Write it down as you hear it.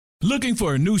Looking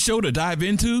for a new show to dive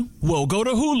into? Well, go to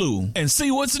Hulu and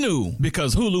see what's new,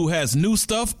 because Hulu has new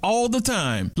stuff all the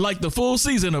time, like the full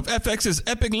season of FX's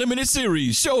epic limited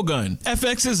series, Shogun,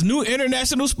 FX's new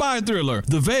international spy thriller,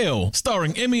 The Veil,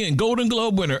 starring Emmy and Golden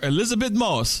Globe winner Elizabeth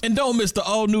Moss, and don't miss the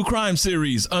all-new crime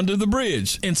series, Under the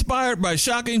Bridge, inspired by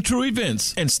shocking true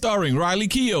events, and starring Riley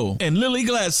Keough and Lily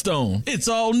Gladstone. It's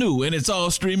all new, and it's all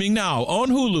streaming now on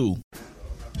Hulu.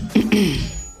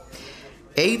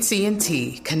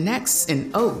 AT&T connects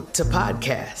an ode to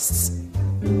podcasts.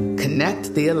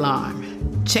 Connect the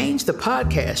alarm. Change the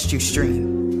podcast you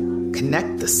stream.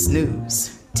 Connect the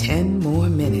snooze. 10 more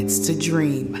minutes to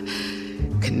dream.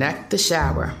 Connect the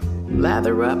shower.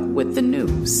 Lather up with the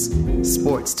news.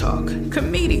 Sports talk,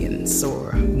 comedians,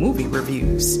 or movie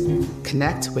reviews.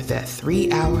 Connect with that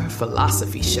 3-hour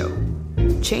philosophy show.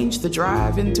 Change the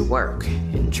drive into work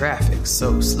in traffic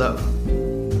so slow.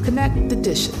 Connect the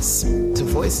dishes to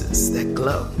voices that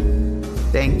glow.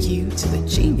 Thank you to the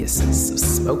geniuses of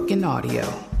spoken audio.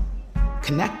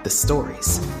 Connect the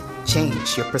stories.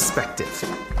 Change your perspective.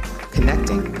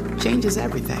 Connecting changes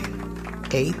everything.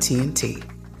 AT&T.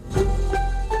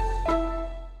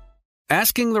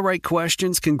 Asking the right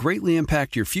questions can greatly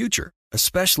impact your future,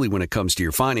 especially when it comes to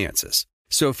your finances.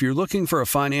 So if you're looking for a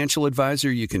financial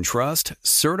advisor you can trust,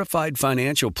 certified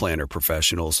financial planner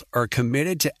professionals are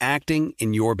committed to acting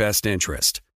in your best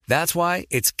interest. That's why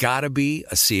it's got to be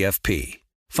a CFP.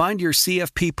 Find your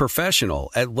CFP professional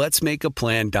at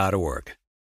letsmakeaplan.org.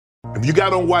 If you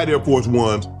got on white Air Force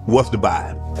Ones, what's the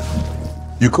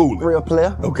vibe? You cool? Real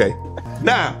player. Okay.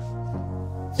 Now,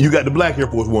 you got the black Air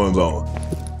Force Ones on.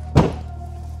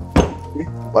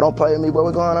 Well, don't play with me.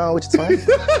 What going on with your twin?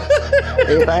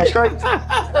 Everything straight?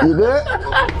 You good?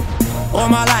 All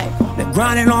my life, been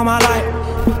grinding all my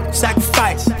life.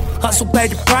 Sacrifice, hustle, pay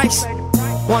the price.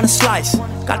 Want a slice,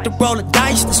 got to roll the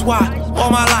dice. That's why all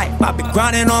my life, I've been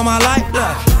grinding all my life.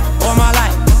 Look, all my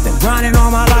life, been grinding all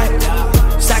my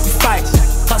life.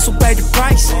 Sacrifice, hustle, pay the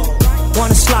price.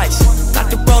 Want a slice,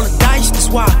 got to roll the dice. That's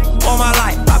why all my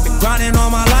life, I've been grinding all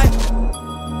my life.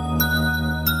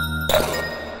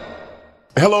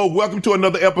 Hello, welcome to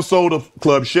another episode of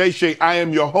Club Shay Shay. I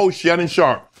am your host, Shannon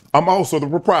Sharp. I'm also the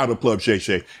proprietor of Club Shay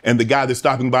Shay and the guy that's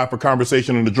stopping by for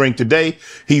conversation and a drink today.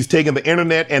 He's taken the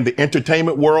internet and the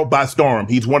entertainment world by storm.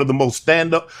 He's one of the most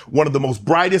one of the most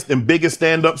brightest and biggest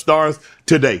stand-up stars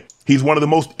today. He's one of the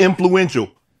most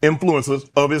influencers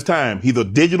of his time. He's a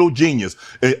digital genius,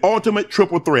 an ultimate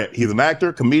triple threat. He's an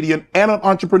actor, comedian, and an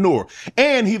entrepreneur.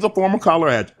 And he's a former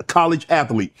college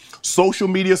athlete, social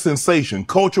media sensation,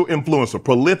 cultural influencer,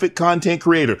 prolific content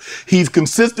creator. He's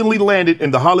consistently landed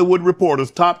in the Hollywood Reporter's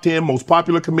top 10 most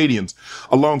popular comedians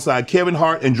alongside Kevin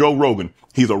Hart and Joe Rogan.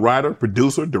 He's a writer,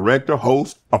 producer, director,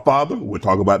 host, a father. We'll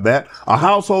talk about that. A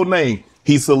household name.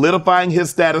 He's solidifying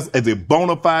his status as a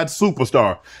bona fide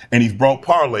superstar, and he's brought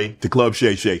Parlay to Club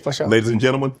Shay Shay. For sure. Ladies and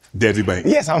gentlemen, Desi Banks.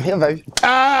 Yes, I'm here, baby. Like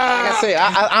I said,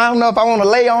 I don't know if I want to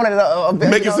lay on it a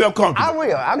bit. Make yourself comfortable. I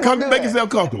will. Make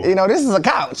yourself comfortable. You know, this is a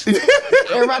couch.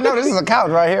 Everybody know this is a couch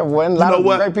right here. When a lot of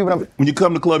great people. When you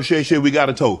come to Club Shay Shay, we got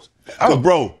a toast. Because,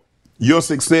 bro, your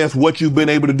success, what you've been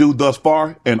able to do thus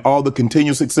far, and all the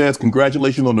continued success,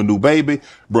 congratulations on the new baby.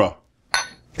 Bro.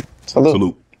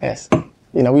 Salute. Yes.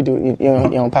 You know, we do, you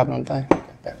don't pop it on the thing.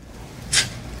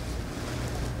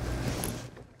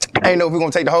 I ain't know if we're going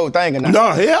to take the whole thing or not.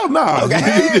 No, hell no.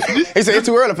 Okay. He said it's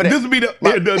too early for that. This will be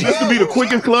the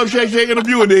quickest Club Shay Shay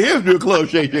interview in the history of Club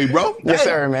Shay Shay, bro. Yes,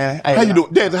 sir, man. Hey, how you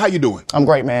doing? Desi, how you doing? I'm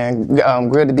great, man.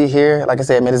 Good to be here. Like I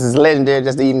said, man, this is legendary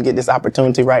just to even get this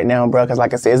opportunity right now, bro. Because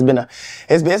like I said,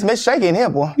 it's been shaky in here,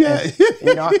 boy. Yeah. And,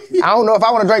 you know, I don't know if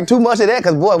I want to drink too much of that,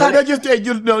 because, boy. No,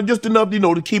 just enough,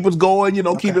 to keep us going,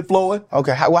 keep it flowing.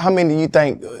 Okay. How many do you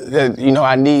think,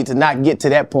 I need to not get to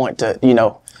that point to,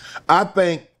 I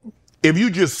think, if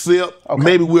you just sip,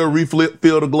 maybe we'll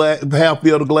fill the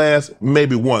glass,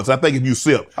 maybe once. I think if you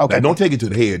sip, now, don't take it to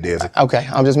the head, Desi. Okay,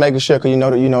 I'm just making sure, because a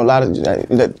lot of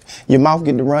your mouth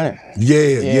get to running.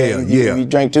 Yeah. You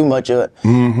drink too much of it.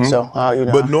 Mm-hmm. So,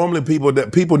 But normally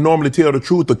people normally tell the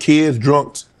truth are kids,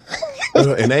 drunks,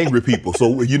 and angry people.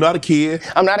 So you're not a kid.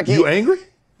 I'm not a kid. You angry?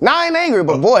 No, I ain't angry,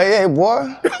 but boy.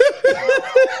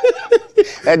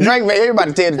 That drink made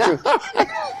everybody tell the truth.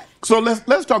 So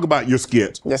let's talk about your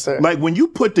skits. Yes, sir. Like, when you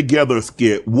put together a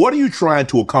skit, what are you trying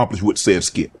to accomplish with said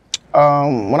skit?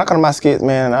 When I come to my skits,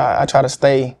 man, I try to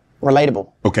stay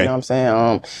relatable. Okay. You know what I'm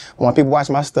saying? When people watch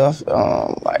my stuff,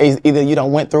 either you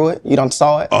done went through it, you done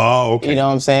saw it. Oh, okay. You know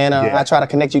what I'm saying? I try to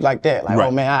connect you like that. Like, Right.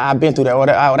 oh man, I've been through that. Or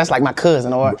that's like my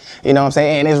cousin. Or, you know what I'm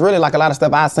saying? And it's really like a lot of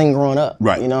stuff I seen growing up.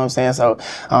 Right. You know what I'm saying? So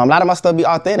a lot of my stuff be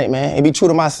authentic, man. It be true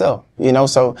to myself. You know,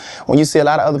 so when you see a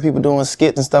lot of other people doing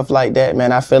skits and stuff like that,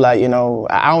 man, I feel like, you know,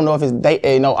 I don't know if it's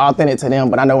authentic to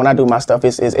them, but I know when I do my stuff,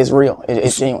 it's real.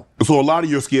 It's genuine. So a lot of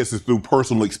your skits is through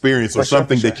personal experience or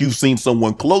something that you've seen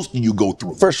someone close to you go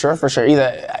through. For sure.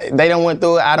 Either they done went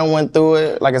through it, I done went through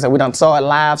it. Like I said, we done saw it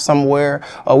live somewhere,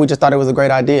 or we just thought it was a great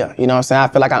idea. You know what I'm saying? I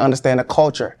feel like I understand the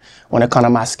culture when it comes to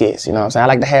my skits. You know what I'm saying? I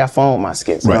like to have fun with my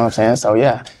skits. You know what I'm saying? So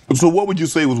yeah. So what would you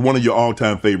say was one of your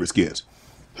all-time favorite skits?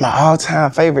 My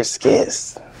all-time favorite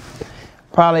skits?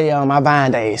 Probably my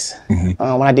Vine days, when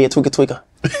I did Tweaker Tweaker.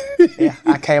 Yeah,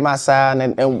 I came outside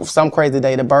and some crazy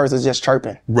day the birds was just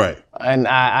chirping. Right. And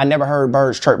I never heard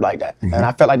birds chirp like that. And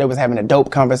I felt like they was having a dope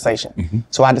conversation.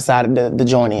 So I decided to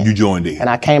join in. You joined in. And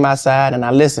I came outside and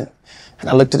I listened. And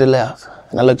I looked to the left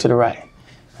and I looked to the right.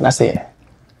 And I said,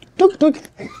 Tweaker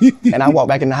Tweaker. And I walked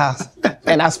back in the house.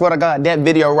 And I swear to God, that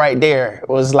video right there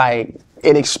was like,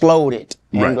 it exploded.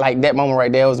 And like that moment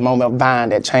right there was a moment of Vine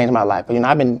that changed my life. But, you know,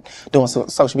 I've been doing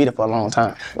social media for a long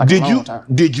time.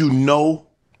 Did you know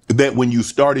that when you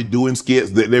started doing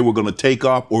skits that they were going to take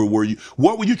off, or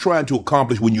what were you trying to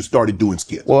accomplish when you started doing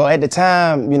skits? Well, at the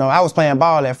time, you know, I was playing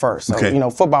ball at first. So, you know,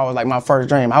 football was like my first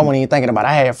dream. I wasn't even thinking about it.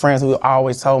 I had friends who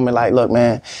always told me like, look,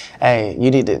 man, hey,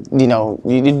 you need to, you know,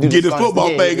 you need to do get this football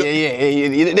thing.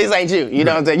 Yeah, this ain't you. You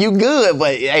know what I'm saying? You good,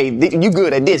 but hey, you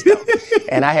good at this though.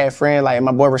 And I had friends like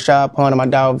my boy Rashad Pun and my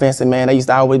dog Vincent, man, they used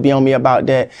to always be on me about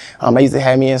that. They used to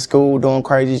have me in school doing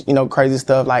crazy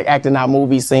stuff, like acting out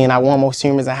movies, singing. I won most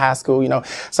humans in high school, you know.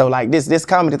 So like this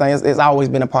comedy thing it's always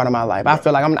been a part of my life. I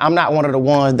feel like I'm not one of the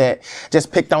ones that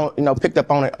just picked up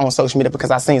on it on social media because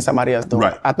I seen somebody else do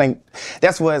it. I think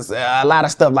that's what's a lot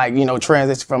of stuff like, you know,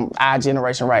 transition from our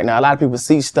generation right now. A lot of people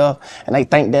see stuff and they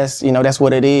think that's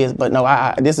what it is, but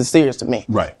no, this is serious to me.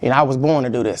 Right. You know, I was born to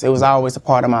do this. It was always a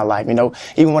part of my life. You know,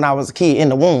 even when I was a kid in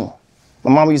the womb, my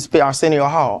mom used to spit Arsenio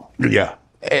Hall. Yeah.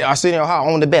 Arsenio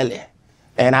Hall on the belly.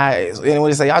 And when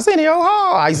they say Arsenio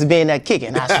Hall, I used to be in that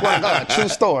kicking. I swear to God, true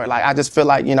story. Like I just feel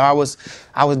like, you know, I was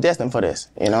destined for this.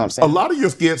 You know what I'm saying? A lot of your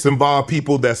skits involve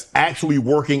people that's actually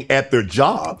working at their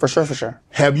job. For sure.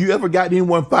 Have you ever gotten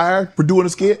anyone fired for doing a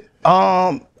skit?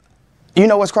 You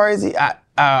know what's crazy?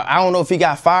 I don't know if he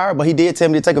got fired, but he did tell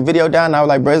me to take a video down, and I was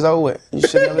like, Brezzo, you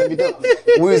should never let me do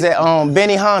it. We was at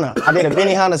Benny Hanna. I did a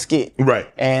Benny Hanna skit. Right.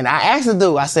 And I asked the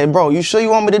dude, I said, bro, you sure you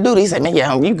want me to do this? He said, man,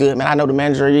 yeah, you good, man. I know the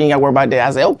manager. You ain't got to worry about that.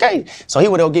 I said, okay. So he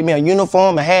would go get me a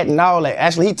uniform, a hat, and all that.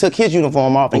 Actually, he took his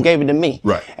uniform off and gave it to me.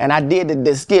 Right. And I did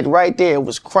the skit right there. It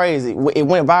was crazy. It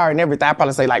went viral and everything. I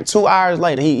probably say like 2 hours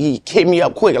later, he hit me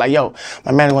up quick. Like, yo,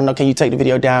 my manager want to know, can you take the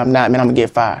video down? If not, man, I'm going to get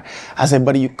fired. I said,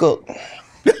 buddy, you cook.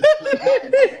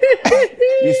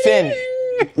 You finished.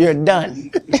 You're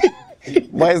done.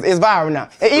 But it's viral now.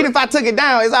 And even if I took it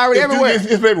down, it's already everywhere. It's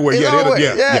everywhere.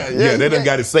 They done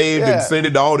got it saved and sent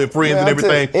it to all their friends and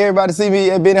everything. Everybody see me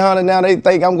at Benny Hanna now, they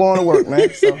think I'm going to work,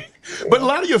 man. So. But a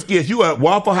lot of your skits, you at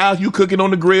Waffle House, you cooking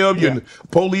on the grill, you're in the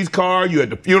police car, you're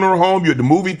at the funeral home, you're at the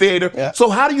movie theater. Yeah. So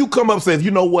how do you come up and say,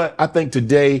 you know what, I think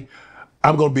today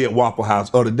I'm going to be at Waffle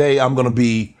House, or today I'm going to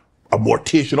be a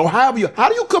mortician, or how do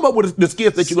you come up with the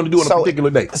skits that you're going to do on a particular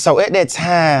day? So at that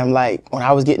time, like when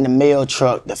I was getting the mail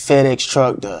truck, the FedEx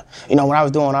truck, when I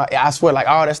was doing, I swear, like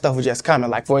all that stuff was just coming.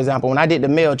 Like for example, when I did the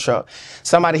mail truck,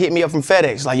 somebody hit me up from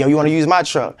FedEx, like, yo, you want to use my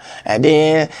truck? And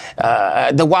then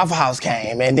the Waffle House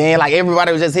came, and then like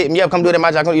everybody was just hitting me up, come do it at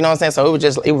my job, you know what I'm saying?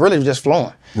 So it really was just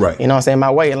flowing. Right. You know what I'm saying?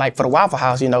 My way. And like for the Waffle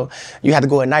House, you know, you had to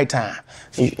go at nighttime.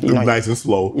 You know, nice and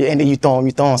slow. Yeah, and then you throw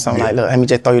them something like, look, let me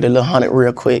just throw you the little 100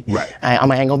 real quick. Right. I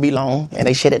ain't gonna be long. And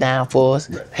they shut it down for us.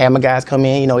 Right. Have my guys come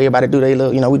in, you know, everybody do their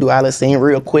little, you know, we do our little scene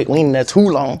real quick. We ain't there too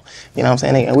long. You know what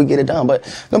I'm saying? And we get it done. But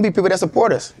gonna be people that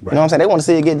support us. Right. You know what I'm saying? They want to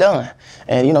see it get done.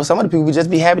 And, you know, some of the people would just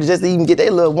be happy to just even get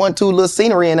their little 1-2 little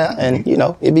scenery in there. And, you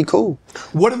know, it'd be cool.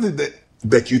 What is it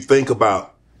that you think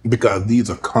about, because these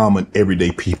are common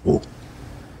everyday people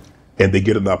and they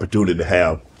get an opportunity to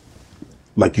have,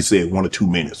 like you said, 1 or 2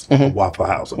 minutes, a Waffle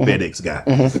House, a FedEx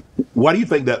guy. Why do you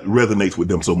think that resonates with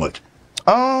them so much?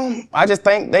 I just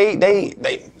think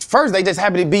they first they just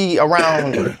happy to be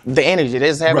around the energy. They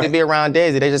just happy to be around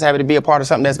Desi. They just happy to be a part of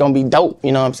something that's gonna be dope.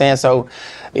 You know what I'm saying? So,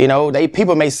 you know,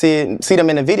 people may see them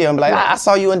in the video and be like, I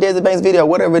saw you in Desi Banks' video,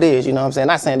 whatever it is. You know what I'm saying?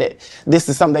 Not saying that this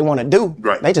is something they want to do.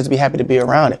 Right. They just be happy to be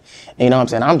around it. You know what I'm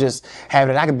saying? I'm just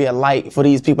happy that I can be a light for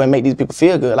these people and make these people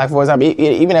feel good. Like for example,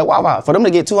 even at Wawa, for them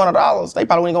to get $200, they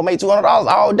probably ain't gonna make $200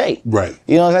 all day. Right.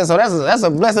 You know what I'm saying? So that's a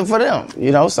blessing for them.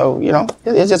 You know, so you know,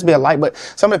 it's just be a light. But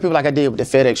some of the people like I did with the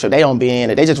FedEx show, they don't be in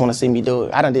it. They just want to see me do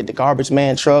it. I done did the garbage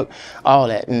man truck, all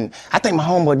that, and I think my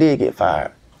homeboy did get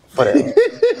fired for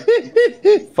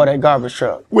that for that garbage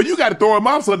truck. Well, you got to throw him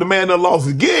off so the man done lost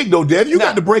his gig, though, Dad. You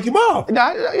got to break him off.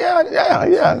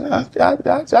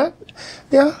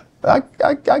 I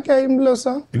gave him a little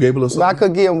something. You gave him a little something? I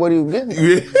could give him what he was getting.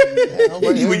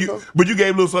 But you gave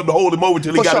him a little something to hold him over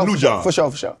until he got a new job. For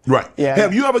sure. Right. Yeah.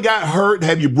 Have you ever got hurt?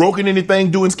 Have you broken anything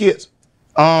doing skits?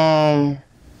 Have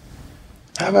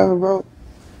I ever broke?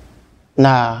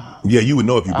 Nah. Yeah, you would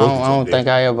know if you broke I don't think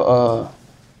I ever,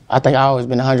 I think I always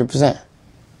been 100%.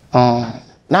 Nah,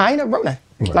 I ain't never broke that.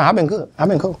 Right. Nah, I've been good. I've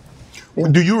been cool. Yeah.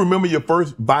 Do you remember your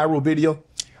first viral video?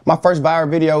 My first viral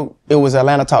video, it was an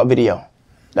Atlanta Talk video.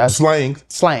 That's Slang.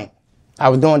 I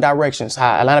was doing directions.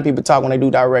 How Atlanta people talk when they do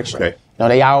directions. Okay. You know,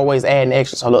 they always adding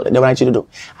extra. So look, that's what I need you to do.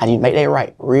 I need to make that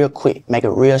right real quick. Make it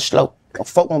real slow. The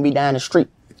folk won't be down the street.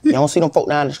 You don't see them folk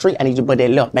down the street. I need you to put that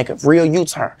left. Make a real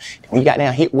U-turn. When you got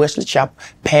down, hit Wesley Chopper,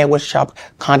 pad Wesley Chopper,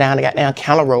 come down to goddamn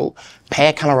Counter Road,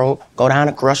 pad Counter Road, go down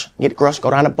to Grush, get the Grush, go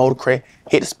down to Boulder Creek,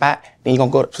 hit the spot, then you're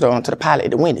going to go to the pilot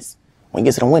at the Wendy's. When you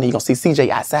get to the window, you're going to see CJ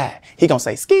outside. He going to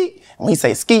say ski. And when he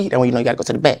say ski, then you know you got to go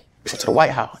to the back. Go to the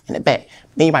White House in the back.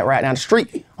 Then you might ride down the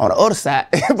street on the other side.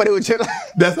 But it was just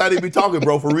That's how they be talking,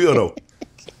 bro, for real, though.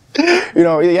 You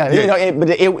know, you know,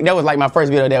 that was like my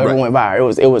first video that went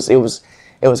viral.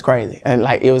 It was crazy. And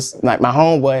like, it was like my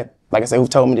homeboy, like I said, who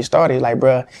told me to start it, like,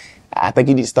 bruh, I think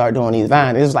you need to start doing these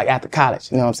vines. It was like after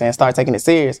college, you know what I'm saying? Start taking it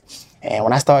serious. And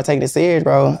when I started taking it serious,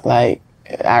 bro, like,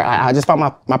 I just found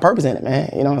my purpose in it, man.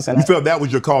 You know what I'm saying? You felt that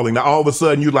was your calling. Now all of a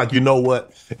sudden you're like, you know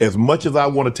what? As much as I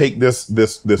want to take this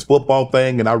football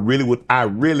thing, and I really want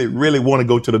to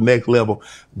go to the next level,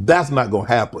 that's not gonna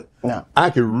happen. No. I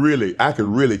could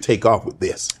really take off with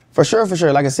this. For sure.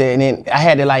 Like I said, and then I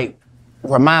had to like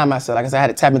remind myself, like I said, I had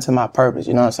to tap into my purpose.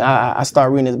 You know what I'm saying? I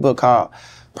started reading this book called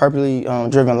Purposely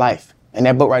Driven Life. And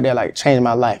that book right there, like, changed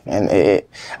my life. And it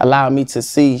allowed me to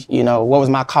see, you know, what was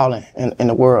my calling in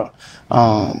the world.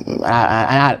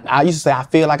 I used to say I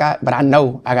feel like but I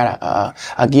know I got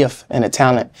a gift and a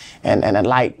talent and a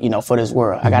light, you know, for this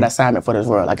world. I got an assignment for this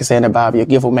world. Like I said in the Bible, your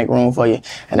gift will make room for you.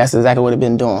 And that's exactly what I've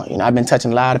been doing. You know, I've been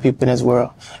touching a lot of people in this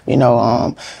world. You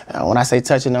know, when I say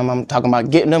touching them, I'm talking about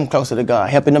getting them closer to God,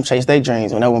 helping them chase their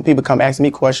dreams. You know, when people come ask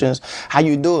me questions, how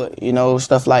you do it, you know,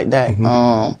 stuff like that.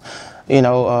 You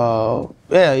know,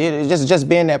 just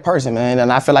being that person, man.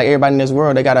 And I feel like everybody in this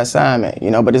world, they got an assignment,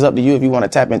 you know, but it's up to you if you want to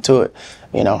tap into it,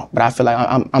 you know. But I feel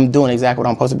like I'm doing exactly what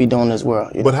I'm supposed to be doing in this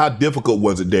world. You know? But how difficult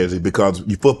was it, Desi? Because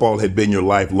football had been your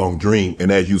lifelong dream.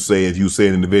 And as you said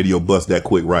in the video, bust that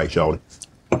quick right, shawty.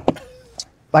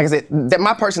 Like I said, that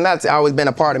my personality always been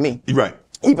a part of me. Right.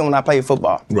 Even when I played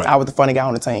football, right. I was the funny guy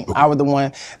on the team. Okay. I was the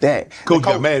one that coach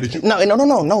got mad at you.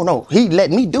 No. He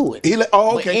let me do it. Okay.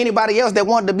 But anybody else that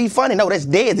wanted to be funny, no, that's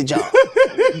Desi's job.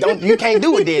 You can't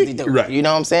do what Desi do. Right. You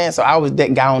know what I'm saying? So I was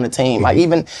that guy on the team. Like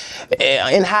even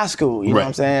in high school, you know what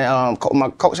I'm saying? My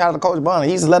coach, shout out to Coach Bonner,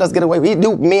 he used to let us get away.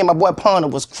 Me and my boy Ponder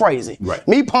was crazy. Right.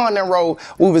 Me, Ponder, and Rowe,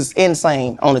 we was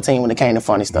insane on the team when it came to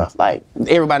funny stuff. Like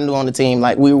everybody knew on the team,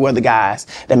 like we were the guys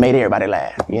that made everybody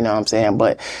laugh. You know what I'm saying?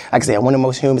 But like I said, one of the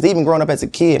most humans. Even growing up as a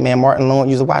kid, man, Martin Lawrence,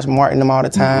 used to watch Martin them all the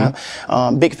time.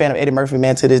 Big fan of Eddie Murphy,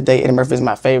 man, to this day. Eddie Murphy is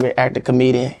my favorite actor,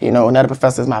 comedian. You know, Another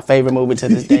Professor is my favorite movie to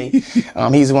this day.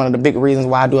 He's one of the big reasons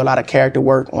why I do a lot of character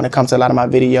work when it comes to a lot of my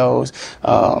videos.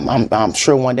 I'm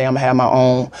sure one day I'm gonna have my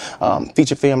own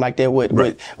feature film like that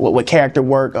with character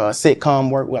work, sitcom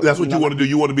work. That's what you want to do.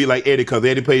 You want to be like Eddie, because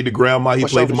Eddie played the grandma, he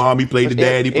played the mom, he played the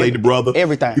dad, he played the brother.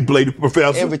 Everything. He played the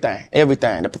professor.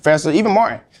 Everything. The professor, even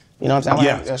Martin. You know what I'm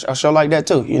saying? Yeah. A show like that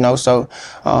too, you know? So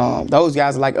those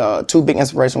guys are like two big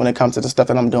inspiration when it comes to the stuff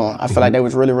that I'm doing. I feel like they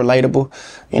was really relatable,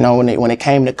 you know, when it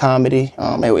came to comedy.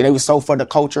 They was so for the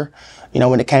culture, you know,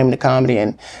 when it came to comedy.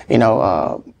 And, you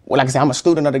know, like I said, I'm a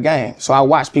student of the game. So I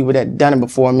watch people that done it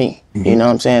before me. You know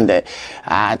what I'm saying? That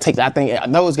I think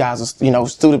those guys are, you know,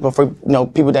 students before, you know,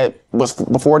 people that was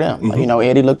before them. Like, you know,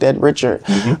 Eddie looked at Richard.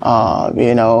 You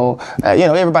know,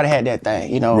 everybody had that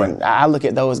thing, you know. Right. And I look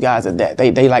at those guys at that.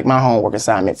 They like my homework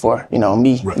assignment for, you know,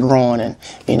 me growing and,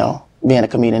 you know, being a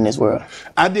comedian in this world.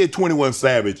 I did 21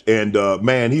 Savage, and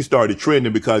man, he started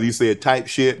trending because he said type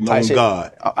shit and on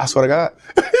God. I swear to God.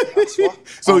 I swear.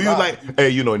 So you was like, hey,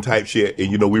 you know, in type shit,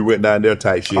 and you know, we went down there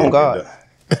type shit. On God.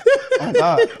 On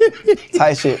God.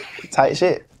 Tight shit. Tight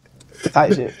shit.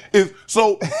 Tight shit.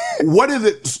 So what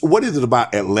is it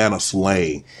about Atlanta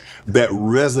slang that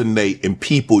resonate and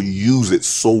people use it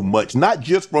so much? Not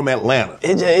just from Atlanta.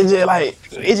 It's just like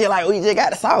we just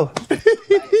got the sauce.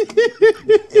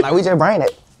 Like we just bring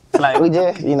it. Like we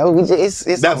just, you know, we just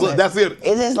it's that's it.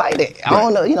 It's just like that. I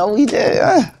don't know, you know, we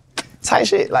just tight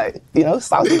shit, like, you know,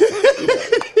 saucy.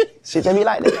 Shit just be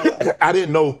like that. I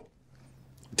didn't know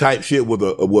type shit was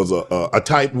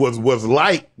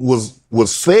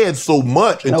said so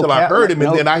much until I heard him,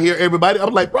 and then I hear everybody.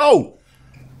 I'm like, bro,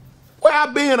 where I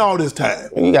been all this time?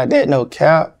 You got that no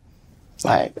cap,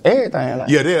 like everything. Like,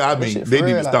 yeah, they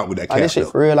need to stop with that cap. Like, this shit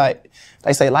for real, like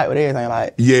they say, like with everything,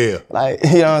 like yeah, like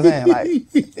you know what I'm saying, like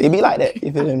it be like that.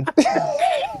 You feel me?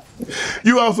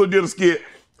 You also did a skit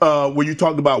where you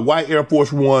talked about white Air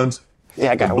Force Ones, yeah,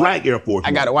 I got black Air Force.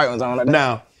 I got the white ones on. Like that.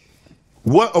 Now,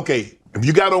 what? Okay, if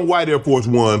you got on white Air Force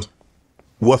Ones,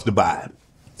 what's the vibe?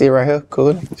 See right here,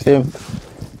 cool. You feel me?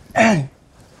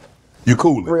 You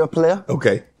cool? Real player.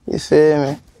 Okay. You feel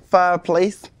me?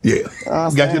 Fireplace. Yeah.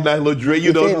 Got your nice little drink.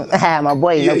 You know. My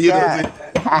boy. Yeah, you know.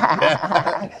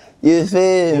 You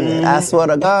feel me? I swear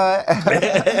to God.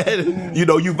 You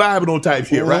know, you vibing on type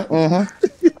shit, right?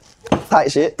 Mm-hmm.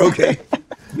 Type shit. Okay.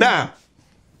 Now,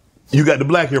 you got the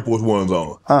black Air Force Ones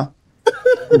on. Huh?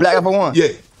 Black Air Force One? Yeah.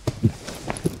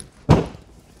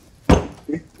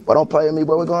 Boy, don't play with me,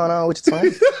 boy. What's going on with your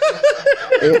twin?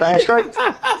 Everything straight?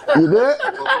 You good?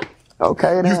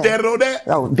 Okay, then. You standing on that?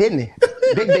 Oh, business.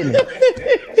 Big business.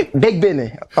 Big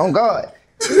business. On God.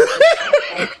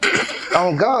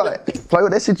 On God. Play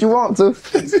with that shit you want to.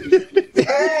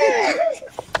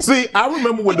 See, I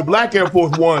remember when the black Air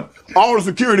Force One, all the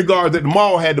security guards at the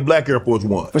mall had the black Air Force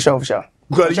One. For sure, for sure.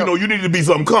 Because, you know, you needed to be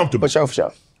something comfortable. For sure, for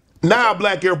sure. Now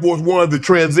black Air Force One's the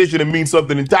transition and means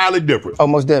something entirely different. Oh,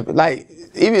 most definitely. Like,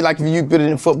 even like if you put it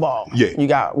in football, yeah. You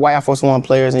got white Air Force One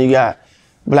players and you got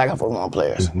black Air Force One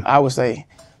players. Mm-hmm. I would say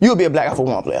you'll be a black Air Force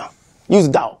One player. You's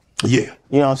a dog. Yeah.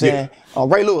 You know what I'm saying? Yeah.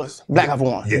 Ray Lewis, black Air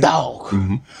Force One, yeah. Dog.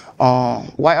 Mm-hmm.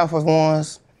 White Air Force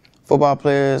Ones, football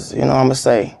players, you know, I'm gonna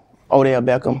say Odell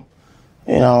Beckham.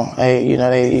 You know, hey,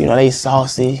 they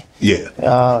saucy. Yeah.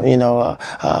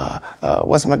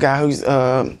 What's my guy who's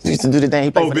used to do the thing?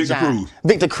 He played for Victor Cruz.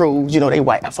 Victor Cruz. You know, they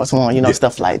white Air Force One. You know, yeah.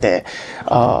 Stuff like that.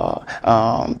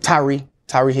 Tyree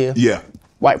Hill. Yeah.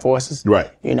 White Forces.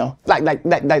 Right. You know, like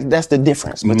that's the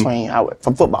difference between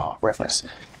from football reference.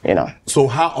 You know. So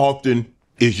how often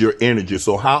is your energy?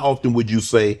 So how often would you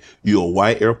say you're a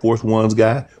white Air Force Ones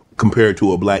guy compared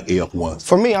to a black Air Force Ones?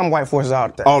 For me, I'm white forces all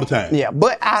the time. All the time? Yeah,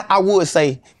 but I would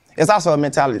say it's also a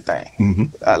mentality thing. Mm-hmm.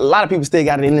 A lot of people still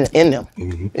got it in them.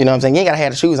 Mm-hmm. You know what I'm saying? You ain't got to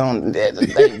have the shoes on. Don't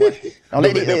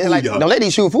let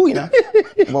these shoes fool you now.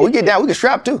 When we get down, we can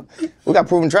strap too. We got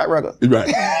proven track record.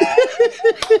 Right.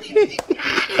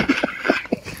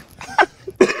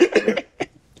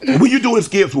 When you're doing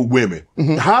skits with women,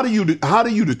 mm-hmm. how do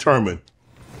you determine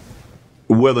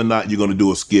whether or not you're going to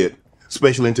do a skit,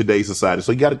 especially in today's society?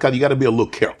 So you got to be a little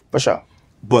careful. For sure.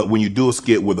 But when you do a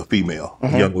skit with a female,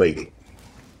 mm-hmm. young lady,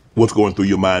 what's going through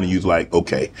your mind? And you're like,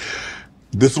 okay,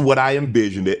 this is what I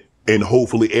envisioned it, and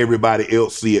hopefully everybody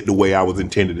else see it the way I was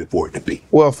intended it for it to be.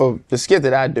 Well, for the skit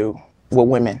that I do with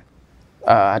women,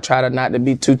 I try to not to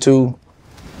be too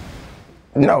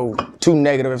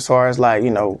negative as far as like,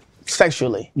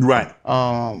 sexually. Right.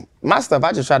 My stuff,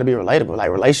 I just try to be relatable,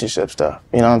 like relationship stuff.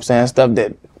 You know what I'm saying? Stuff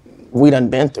that we done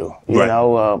been through. You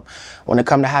know, when it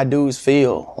come to how dudes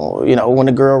feel, or, when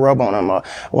the girl rub on them, or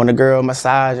when the girl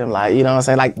massage them, like, you know what I'm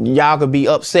saying? Like, y'all could be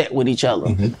upset with each other.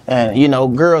 Mm-hmm. And,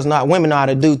 women know how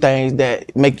to do things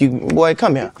that make you, boy,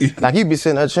 come here. Like, you be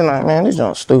sitting there chilling like, man, this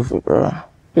joint's stupid, bro.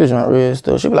 This joint real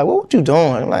stupid. She be like, what you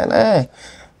doing? I'm like, hey.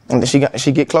 And then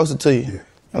she get closer to you. Yeah.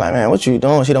 I'm like, man, what you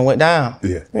doing? She done went down.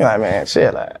 Yeah. You're like, man,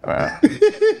 shit, like, man.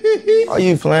 Are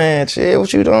you playing? Shit,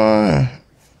 what you doing?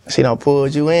 She done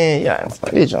pulled you in. Yeah,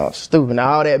 this joint stupid.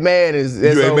 Now all that mad is you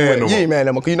ain't mad no more. You ain't mad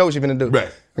no more, because you know what she finna do.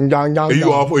 Right. Are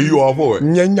you all for it?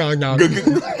 Yeah.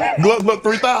 Look,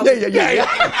 3,000? Yeah.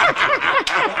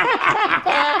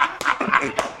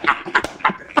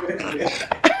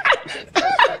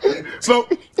 So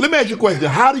let me ask you a question.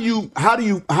 How do you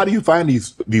find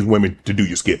these women to do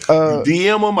your skits? You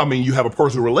DM them? I mean, you have a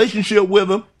personal relationship with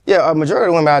them? Yeah, a majority of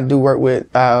the women I do work with,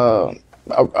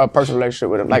 a personal relationship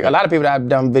with them. Like a lot of people that I've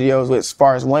done videos with, as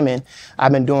far as women,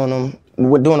 I've been doing it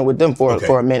with them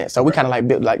for a minute. So we kind of like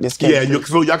built like this chemistry. Yeah,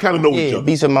 so y'all kind of know each other.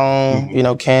 B. Simone, you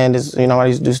know, Candace, you know, I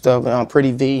used to do stuff,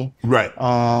 Pretty V. Right.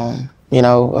 You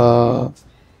know,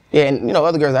 and you know,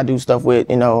 other girls I do stuff with,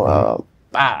 you know,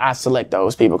 I select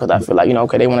those people because I feel like, you know,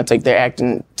 okay, they want to take their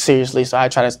acting seriously, so I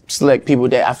try to select people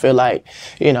that I feel like,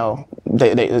 you know,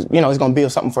 they you know, it's gonna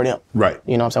build something for them. Right.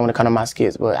 You know what I'm saying, when it comes to my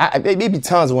skits. But it be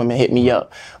tons of women hit me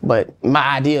up, but my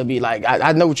idea be like,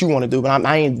 I know what you want to do, but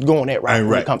I ain't going that route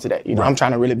when it comes to that. You know, I'm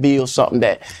trying to really build something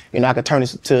that, you know, I could turn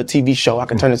this into a TV show, I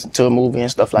could turn this into a movie and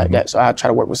stuff like that. So I try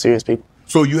to work with serious people.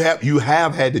 So you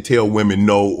have had to tell women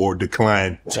no or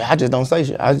decline. So I just don't say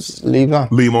shit. I just leave them on.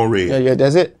 Leave them on red. Yeah,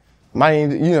 that's it. You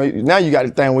know, now you got a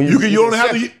thing where you don't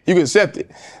have to. You can accept it.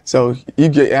 So I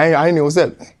ain't even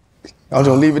accept it. I'm just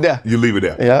gonna leave it there. You leave it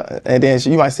there. Yeah, and then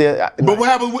you might say. But what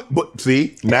happens? But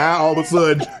see, now all of a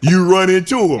sudden you run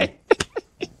into them.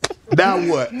 Now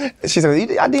what? She said,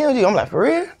 "I DM'd you." I'm like, for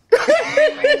real? When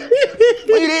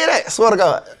you did that? Swear to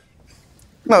God.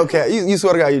 No, okay, you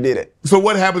swear to God you did it. So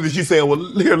what happens if she say,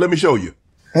 "Well, here, let me show you."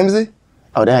 Let me see.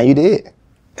 Oh, damn, you did.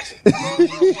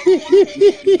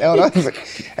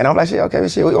 And I'm like, shit, okay,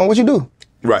 shit, what you do?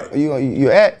 Right. You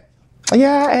act? Oh,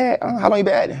 yeah, I act. How long you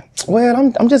been acting?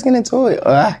 Well, I'm just getting into it.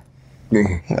 Who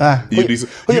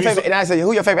your favorite? And I said,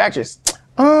 who your favorite actress?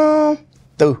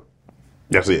 Thu.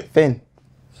 That's it. Finn.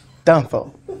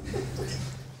 Dunfo.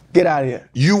 Get out of here.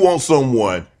 You want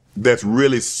someone that's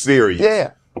really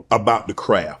serious about the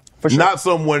craft. For sure. Not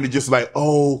someone that just like,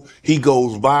 oh, he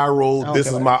goes viral. This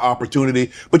is my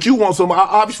opportunity. But you want someone,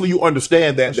 obviously you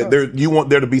understand that you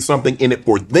want there to be something in it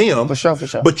for them. For sure.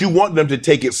 But you want them to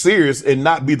take it serious and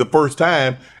not be the first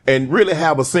time and really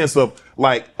have a sense of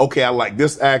like, okay, I like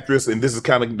this actress and this is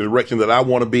kind of the direction that I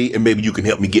want to be and maybe you can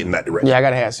help me get in that direction. Yeah, I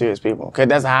got to have serious people because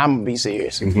that's how I'm going to be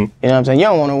serious. You know what I'm saying? You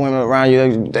don't want no women around you.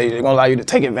 They're going to allow you to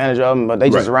take advantage of them, but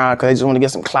they just around because they just want to get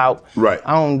some clout. Right.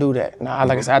 I don't do that. No,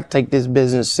 like I said, I take this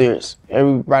business serious.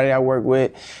 Everybody I work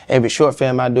with, every short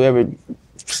film I do, every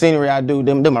scenery I do,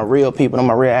 them are real people,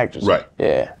 them are real actors. Right.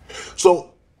 Yeah.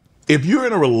 So if you're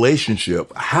in a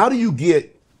relationship, how do you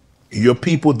get your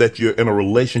people that you're in a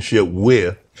relationship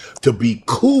with to be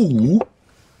cool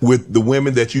with the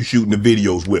women that you shooting the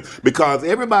videos with? Because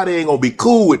everybody ain't gonna be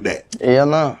cool with that. Hell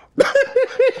no.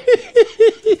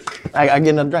 I get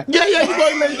another drink. Yeah, you go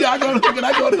ahead. I go to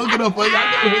hook it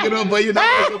up for you.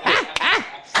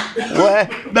 Boy,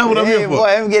 that's what I'm here for. Boy,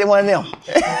 let me get one of them.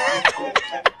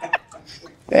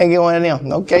 Let me get one of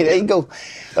them. Okay, there you go.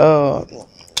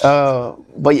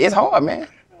 But it's hard, man.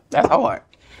 That's hard.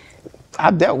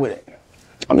 I've dealt with it.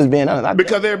 I'm just being honest.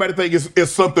 Because everybody thinks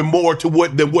it's something more to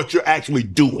than what you're actually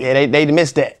doing. Yeah, they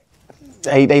miss that.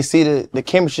 They see the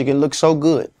chemistry can look so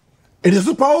good. It is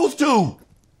supposed to.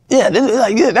 Yeah,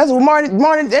 that's what Martin.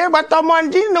 Everybody thought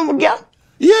Martin G them would get.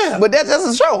 Yeah, but that's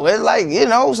a show. It's like, you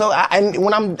know. So and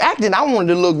when I'm acting, I want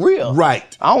it to look real.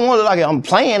 Right. I don't want it like I'm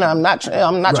playing. I'm not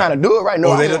trying to do it right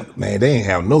now. They ain't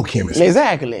have no chemistry.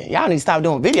 Exactly. Y'all need to stop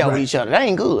doing video with each other. That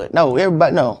ain't good. No,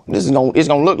 everybody. No, it's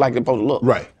gonna look like it's supposed to look.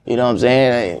 Right. You know what I'm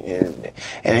saying?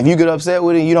 And if you get upset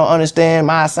with it, you don't understand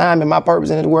my assignment, my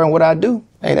purpose in this world, and what I do.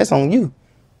 Hey, that's on you.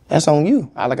 That's on you.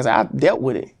 Like I said, I've dealt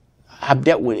with it,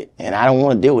 and I don't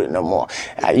want to deal with it no more.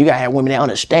 You gotta have women that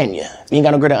understand you. You ain't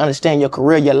got no girl to understand your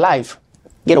career, your life.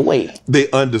 Get away. They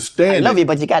understand. I love you,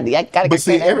 but you gotta. But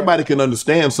see, everybody can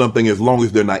understand something as long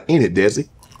as they're not in it, Desi.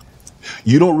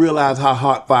 You don't realize how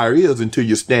hot fire is until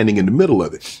you're standing in the middle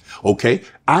of it. Okay,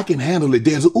 I can handle it,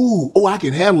 Desi. I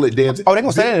can handle it, Desi. Oh, they're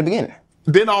gonna say that in the beginning.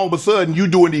 Then all of a sudden you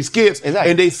doing these skits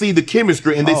and they see the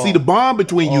chemistry and they see the bond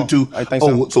between you two. I think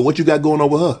so. So what you got going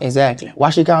over her? Exactly.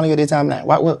 Why she calling you this time of night?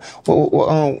 Why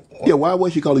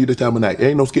was she calling you this time of night? There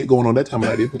ain't no skit going on that time of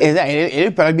night, is it? Exactly.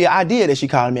 It'd probably be an idea that she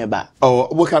calling me about. Oh,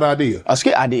 what kind of idea? A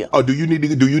skit idea. Oh, do you need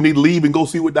to leave and go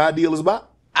see what the idea is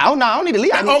about? I don't need to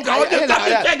leave.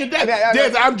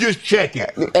 I'm just checking.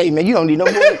 Hey man, you don't need no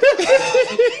more.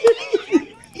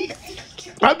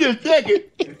 I'm just checking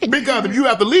because if you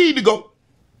have to leave to go,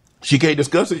 she can't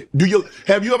discuss it.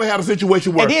 Have you ever had a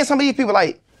situation where? And then some of these people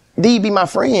like, these be my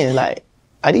friends. Like,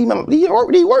 these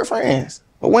work friends,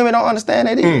 but women don't understand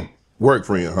that. Work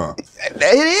friend, huh? It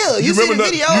is. You see the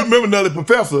video. You remember another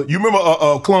professor? You remember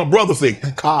Clump brother say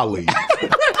colleague?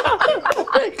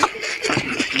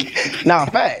 Nah,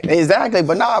 fact, exactly.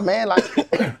 But nah, man, like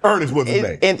Ernest was his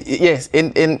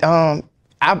name.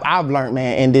 I've learned,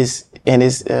 man, in this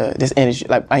industry,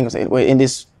 like I ain't gonna say it, in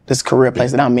this career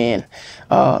place that I'm in,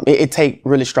 it take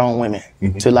really strong women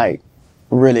to like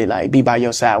really like be by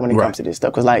your side when it comes to this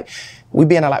stuff. Cause like we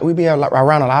be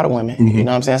around a lot of women. You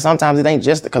know what I'm saying? Sometimes it ain't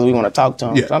just because we want to talk to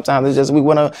them. Yeah. Sometimes it's just we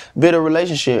want to build a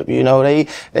relationship. You know, they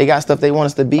got stuff they want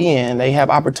us to be in. They have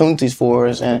opportunities for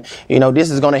us, and you know,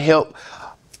 this is gonna help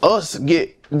us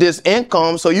get this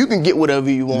income so you can get whatever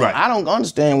you want. Right. I don't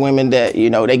understand women that, you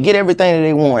know, they get everything that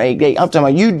they want. I'm talking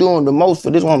about you doing the most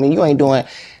for this woman. You ain't doing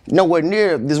nowhere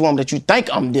near this woman that you think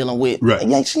I'm dealing with. Right.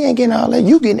 And she ain't getting all that.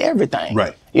 You getting everything.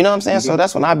 Right. You know what I'm saying? So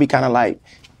that's when I be kind of like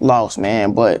lost,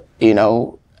 man. But, you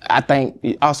know, I think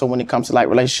also when it comes to like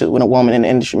relationship with a woman in the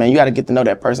industry, man, you got to get to know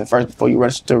that person first before you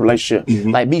rush to a relationship.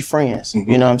 Like be friends,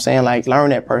 you know what I'm saying? Like learn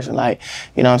that person, like,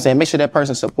 you know what I'm saying? Make sure that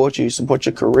person supports you, support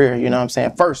your career, you know what I'm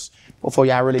saying? First, before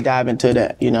y'all really dive into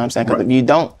that, you know what I'm saying? Because if you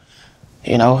don't,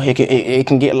 you know, it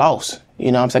can get lost.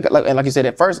 You know what I'm saying? And like you said,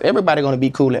 at first, everybody gonna be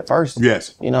cool at first.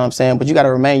 Yes. You know what I'm saying? But you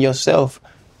gotta remain yourself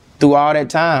through all that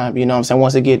time, you know what I'm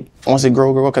saying? Once it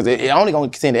grow, because it only gonna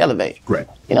continue to elevate. Right.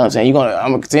 You know what I'm saying?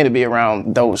 I'm gonna continue to be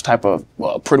around those type of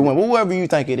pretty women, whoever you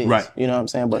think it is. Right. You know what I'm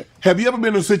saying? But have you ever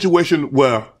been in a situation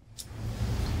where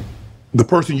the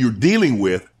person you're dealing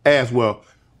with asks, well,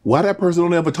 why that person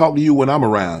don't ever talk to you when I'm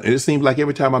around? And it seems like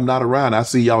every time I'm not around, I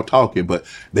see y'all talking, but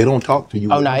they don't talk to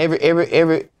you. Oh, no,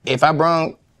 if I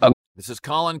brung This is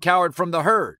Colin Cowherd from The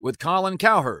Herd with Colin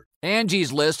Cowherd.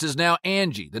 Angie's List is now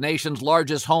Angie, the nation's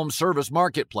largest home service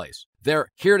marketplace. They're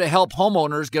here to help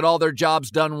homeowners get all their jobs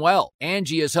done well.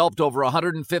 Angie has helped over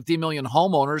 150 million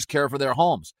homeowners care for their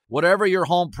homes. Whatever your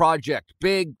home project,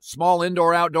 big, small,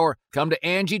 indoor, outdoor, come to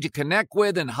Angie to connect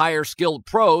with and hire skilled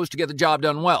pros to get the job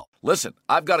done well. Listen,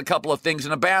 I've got a couple of things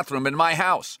in a bathroom in my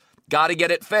house. Got to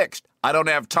get it fixed. I don't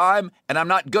have time, and I'm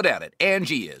not good at it.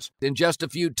 Angie is. In just a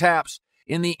few taps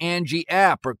in the Angie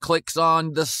app or clicks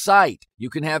on the site, you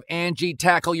can have Angie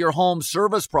tackle your home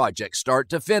service project start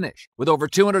to finish. With over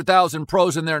 200,000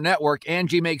 pros in their network,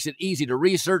 Angie makes it easy to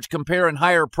research, compare, and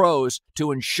hire pros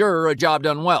to ensure a job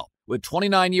done well. With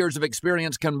 29 years of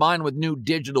experience combined with new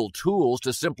digital tools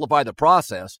to simplify the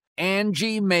process,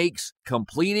 Angie makes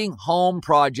completing home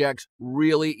projects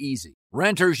really easy.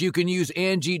 Renters, you can use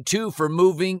Angie too for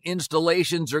moving,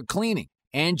 installations, or cleaning.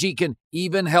 Angie can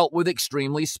even help with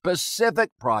extremely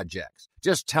specific projects.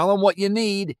 Just tell them what you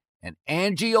need, and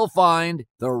Angie will find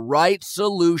the right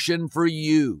solution for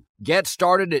you. Get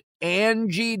started at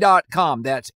Angie.com.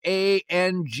 That's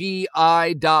ANGI.com,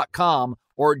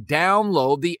 or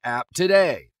download the app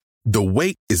today. The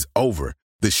wait is over.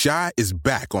 The Chi is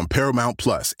back on Paramount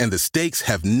Plus, and the stakes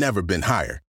have never been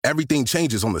higher. Everything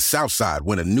changes on the South Side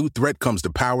when a new threat comes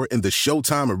to power in the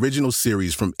Showtime original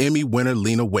series from Emmy winner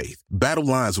Lena Waithe. Battle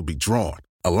lines will be drawn,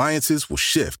 alliances will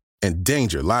shift, and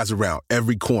danger lies around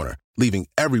every corner, leaving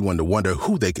everyone to wonder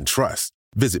who they can trust.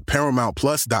 Visit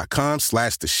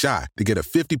ParamountPlus.com/The Chi to get a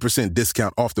 50%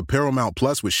 discount off the Paramount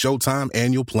Plus with Showtime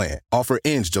annual plan. Offer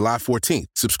ends July 14th.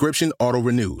 Subscription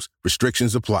auto-renews.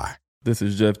 Restrictions apply. This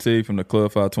is Jeff T from the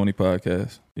Club 520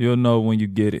 podcast. You'll know when you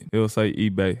get it. It'll say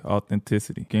eBay,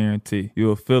 authenticity, guarantee.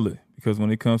 You'll feel it because when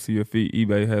it comes to your feet,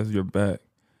 eBay has your back.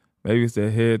 Maybe it's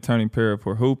that head-turning pair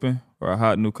for hooping or a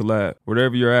hot new collab.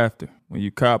 Whatever you're after, when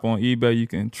you cop on eBay, you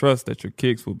can trust that your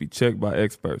kicks will be checked by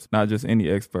experts, not just any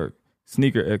expert.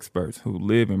 Sneaker experts who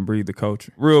live and breathe the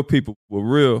culture. Real people with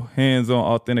real hands-on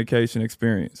authentication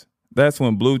experience. That's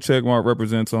when blue checkmark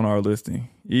represents on our listing.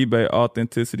 eBay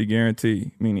authenticity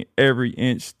guarantee, meaning every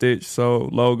inch, stitch, sole,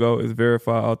 logo is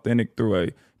verified authentic through a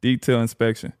detailed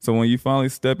inspection. So when you finally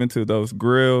step into those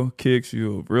grill kicks,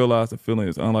 you'll realize the feeling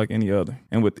is unlike any other.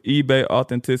 And with eBay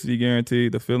authenticity guarantee,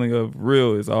 the feeling of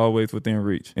real is always within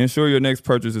reach. Ensure your next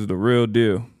purchase is the real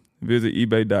deal. Visit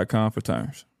ebay.com for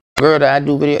terms. Girl that I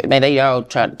do video, man, they all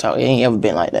try to talk. It ain't ever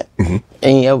been like that. They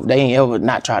ain't ever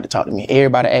not tried to talk to me.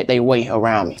 Everybody act their way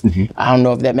around me. I don't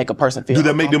know if that make a person feel. Do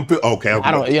that make them feel okay?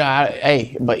 I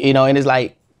don't. But you know, and it's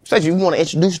like, especially if you want to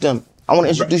introduce them. I want to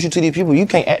introduce you to these people. You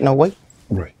can't act no way.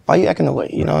 Right. Why you acting no way?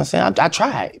 You know what I'm saying? I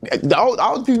tried.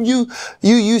 All the people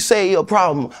you say your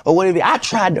problem or whatever. I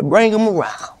tried to bring them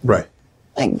around. Right.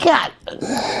 And God,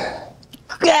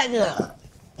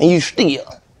 and you still.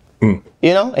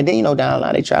 You know, and then, you know, down the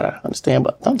line they try to understand,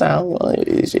 but sometimes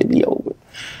it should be over,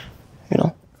 you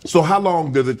know. So how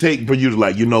long does it take for you to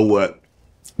like, you know what,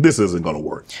 this isn't gonna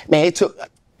work? Man, it took.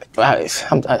 I'm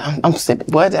sipping.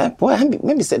 Boy, let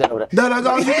me sit down over there.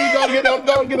 No, you need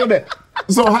to get on that.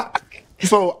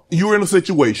 So you were in a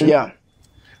situation, yeah,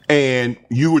 and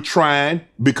you were trying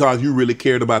because you really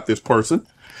cared about this person,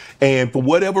 and for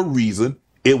whatever reason,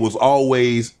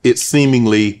 it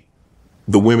seemingly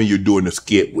the women you're doing the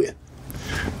skit with.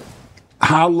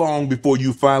 How long before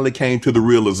you finally came to the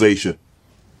realization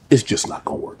it's just not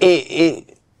gonna work? Like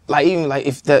like even like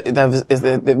if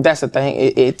if that's the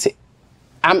thing,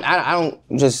 I don't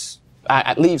just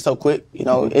I leave so quick. You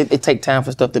know, it take time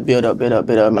for stuff to build up.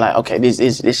 I'm like, okay, this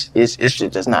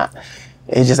shit just not.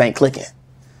 It just ain't clicking.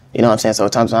 You know what I'm saying? So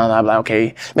sometimes I'm like,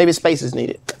 okay, maybe space is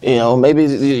needed. You know, maybe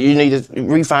you need to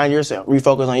refine yourself,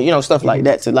 refocus on, stuff like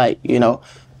that to like,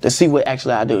 to see what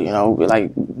actually I do,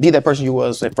 like be that person you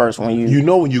was at first when you.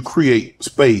 When you create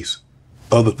space,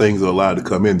 other things are allowed to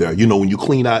come in there. When you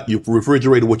clean out your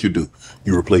refrigerator, what you do?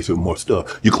 You replace it with more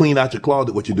stuff. You clean out your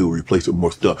closet, what you do? Replace it with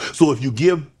more stuff. So if you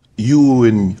give you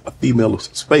and a female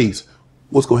space,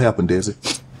 what's going to happen, Desi?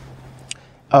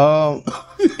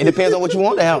 It depends on what you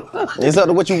want to have. It's up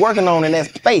to what you're working on in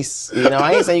that space.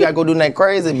 I ain't saying you gotta go do nothing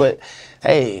crazy, but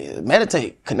hey,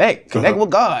 meditate, connect with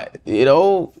God.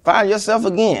 Find yourself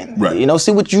again. Right.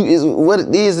 See what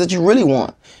it is that you really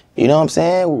want. You know what I'm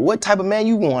saying? What type of man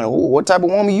you want? What type of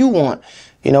woman you want?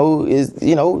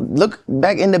 Look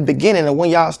back in the beginning of when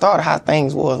y'all started, how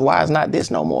things was. Why it's not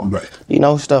this no more? Right.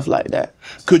 Stuff like that.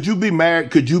 Could you be married?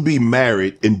 Could you be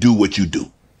married and do what you do?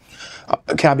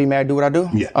 Can I be married, do what I do?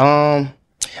 Yeah.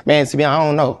 Man, to be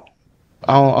honest,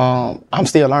 I don't know. I'm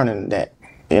still learning that.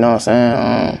 You know what I'm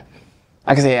saying?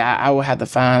 Like I said, I would have to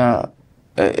find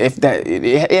if that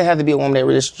it had to be a woman that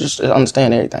really just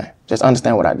understand everything, just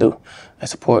understand what I do, and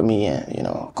support me, and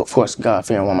of course,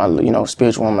 God-fearing woman,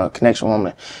 spiritual woman, a connection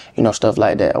woman, stuff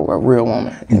like that, or a real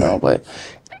woman, But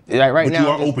like right now, you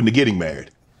are open to getting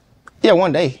married. Yeah,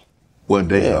 one day. One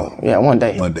day. Yeah, one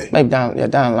day. One day. Maybe down the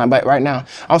line. But right now,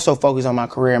 I'm so focused on my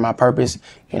career and my purpose,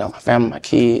 my family, my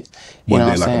kids. One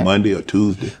day, like a Monday or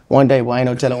Tuesday? One day, boy, ain't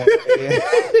no telling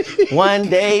one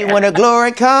day when the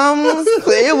glory comes,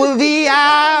 it will be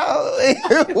out.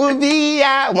 It will be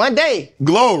out. One day.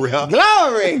 Glory, huh?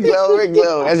 Glory.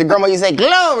 As your grandma used to say,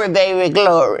 glory, baby,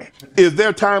 glory. Is there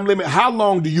a time limit? How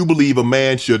long do you believe a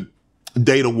man should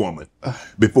date a woman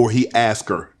before he asks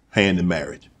her hand in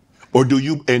marriage? Or do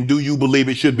you believe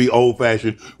it should be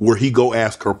old-fashioned where he go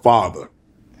ask her father,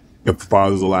 if the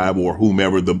father's alive or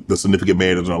whomever the significant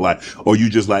man is in her life? Or you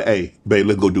just like, hey, babe,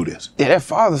 let's go do this? Yeah, that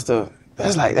father stuff, I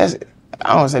don't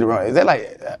want to say the wrong. Is that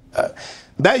like...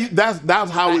 that's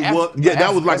how it was. Yeah,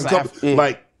 that was like a couple,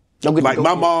 like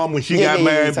my mom, when she got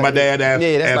married, my dad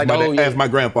asked my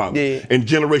grandfather. Yeah. And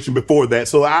generation before that.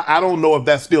 So I don't know if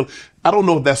that's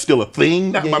still a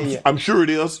thing. I'm sure it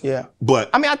is. Yeah. But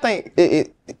I mean, I think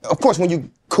it of course, when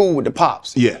you cool with the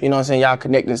pops, yeah. You know what I'm saying? Y'all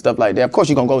connecting and stuff like that. Of course,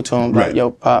 you're going to go to him right. Like,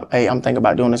 yo, pop, hey, I'm thinking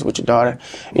about doing this with your daughter.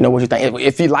 What you think?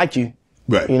 If he like you,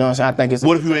 right. You know what I'm saying? I think it's...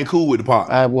 What if you ain't cool with the pop?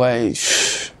 I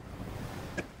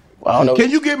don't know. Can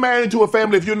you get married into a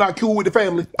family if you're not cool with the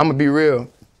family? I'm going to be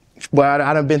real. Well,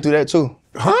 I done been through that too.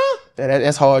 Huh?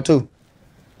 That's hard too.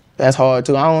 That's hard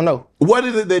too. I don't know. What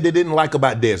is it that they didn't like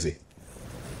about Desi?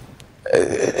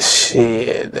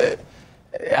 Shit.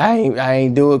 I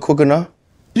ain't do it quick enough.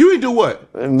 You ain't do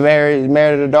what? Married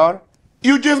the daughter.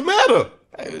 You just met her.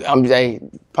 I'm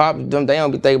saying, pop, they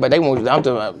don't be thinking about. They want. I'm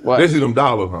talking about what? They see them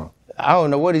dollars, huh? I don't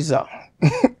know what he saw.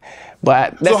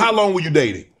 But so how long were you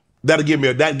dating? That'll give me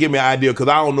an idea, because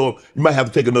I don't know if you might have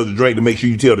to take another drink to make sure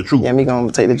you tell the truth. Yeah, me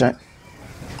gonna take the drink.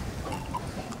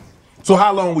 So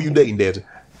how long were you dating, Desi?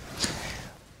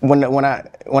 When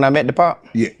I met the pop?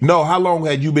 Yeah. No, how long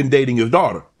had you been dating his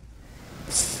daughter?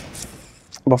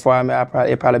 Before I met,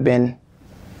 it probably been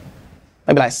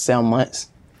maybe like 7 months.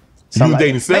 You was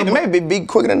dating 7 months? Maybe be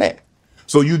quicker than that.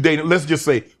 So you dated, let's just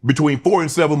say, between 4 and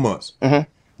 7 months. Mm-hmm.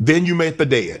 Then you met the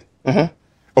dad. Mm-hmm.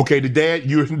 Okay,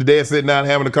 you and the dad sitting down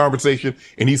having a conversation,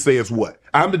 and he says what?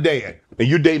 I'm the dad, and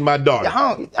you're dating my daughter.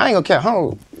 Yeah, I ain't gonna care.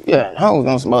 Home was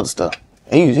on some other stuff.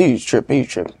 He was tripping. It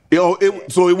was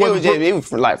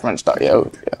from the start. Yeah.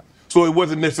 So it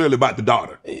wasn't necessarily about the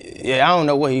daughter. Yeah, I don't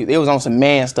know it was on some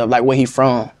man stuff, like where he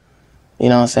from. You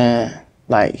know what I'm saying?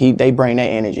 Like they bring that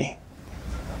energy.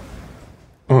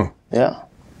 Yeah.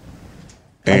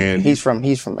 And he's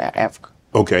from Africa.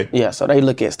 Okay. Yeah, so they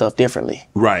look at stuff differently.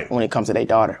 Right. When it comes to their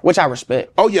daughter, which I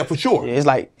respect. Oh yeah, for sure. It's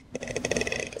like,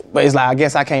 I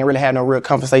guess I can't really have no real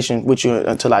conversation with you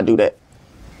until I do that.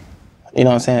 You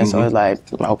know what I'm saying? Mm-hmm. So it's like,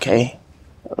 okay,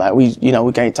 like we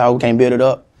can't talk, we can't build it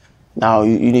up. No,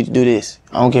 you need to do this.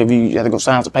 I don't care if you have to go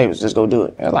sign some papers, just go do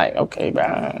it. And like, okay, bro,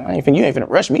 you ain't finna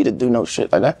rush me to do no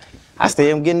shit like that. I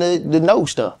still am getting the know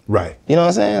stuff. Right. You know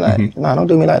what I'm saying? Like, no, don't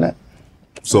do me like that.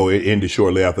 So it ended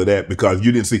shortly after that because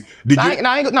you didn't see. It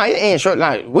ended short.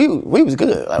 Like we was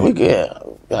good. Like we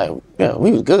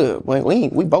was good.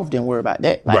 We both didn't worry about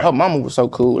that. Like her mama was so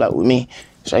cool. Like with me,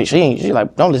 she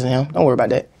like, don't listen to him. Don't worry about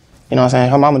that. You know what I'm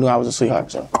saying? Her mama knew I was a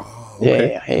sweetheart. So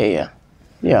okay.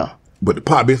 Yeah. But the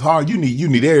pop, it's hard. You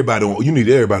need everybody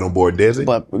on board, Desi.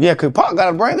 But yeah, cause Pop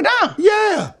gotta bring it down.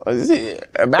 Yeah.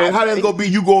 And how that's gonna be?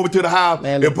 You go over to the house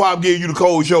and Pop give you the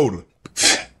cold shoulder.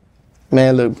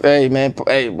 Man, look, hey,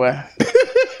 boy.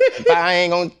 I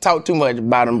ain't gonna talk too much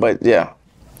about him, but yeah.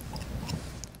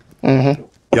 Mm-hmm.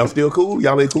 Y'all still cool?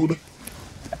 Y'all ain't cool?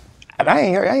 I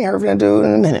ain't heard from that dude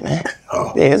in a minute, man.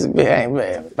 Oh. Yeah,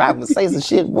 man. If I would say some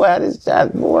shit, boy, this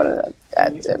shot, boy,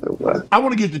 I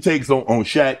want to get your takes on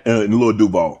Shaq and Lil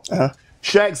Duval.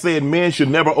 Shaq said men should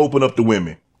never open up to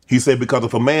women. He said because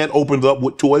if a man opens up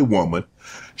to a woman,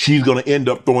 she's going to end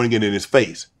up throwing it in his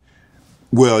face.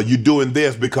 Well, you're doing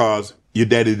this because your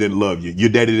daddy didn't love you. Your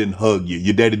daddy didn't hug you.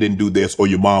 Your daddy didn't do this, or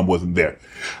your mom wasn't there.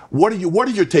 What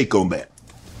is your take on that?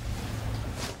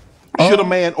 Should a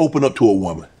man open up to a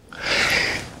woman?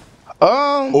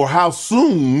 Or how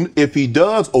soon, if he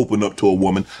does open up to a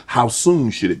woman, how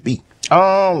soon should it be?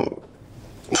 I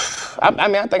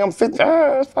mean, I think I'm 50,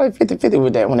 it's probably 50-50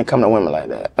 with that when it comes to women like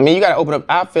that. I mean, you gotta open up.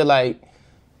 I feel like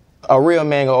a real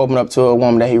man gonna open up to a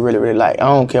woman that he really, really like. I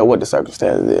don't care what the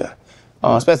circumstances is.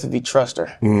 Especially if he trusts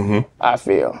her. Mm-hmm. I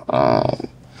feel.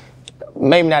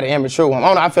 Maybe not an immature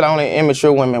woman. I feel like only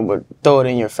immature women would throw it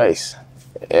in your face.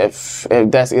 If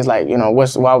that's, it's like,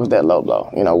 why was that low blow?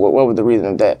 What was the reason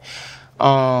of that?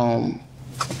 I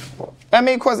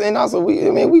mean, of course, and also we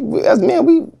as men,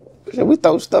 we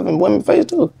throw stuff in women's face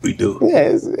too. We do.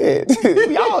 Yeah,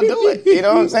 we all do it. You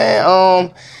know what I'm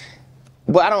saying?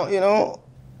 But I don't,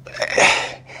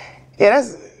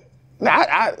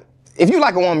 yeah, if you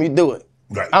like a woman, you do it.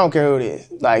 Right. I don't care who it is.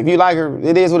 Like, if you like her,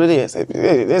 it is what it is.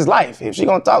 It's life. If she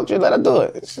gonna talk to you, let her do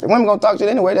it. Women gonna talk to you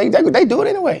anyway. They do it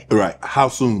anyway. Right. How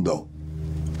soon though?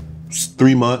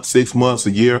 3 months, 6 months,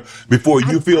 a year before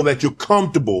you feel that you're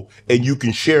comfortable and you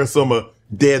can share some of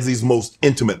Desi's most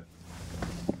intimate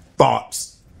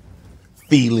thoughts,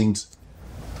 feelings.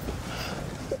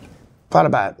 Probably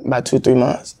about 2-3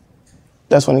 months.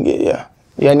 That's when it get, yeah.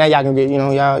 Yeah, now y'all can get,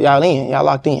 y'all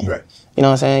locked in. Right. You know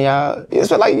what I'm saying? Y'all,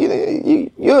 it's like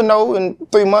you'll know in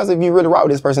 3 months if you really rock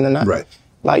with this person or not. Right.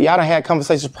 Like, y'all done had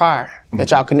conversations prior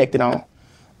that y'all connected on.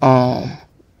 And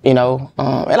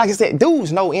like I said,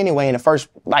 dudes know anyway in the first,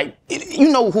 like,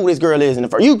 you know who this girl is in the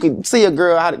first. You could see a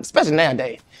girl, especially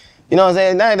nowadays. You know what I'm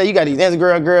saying? Nowadays you got these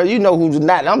Instagram girls, you know who's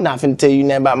not. I'm not finna tell you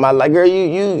nothing about my life. Girl,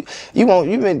 you've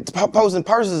been posting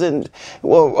purses and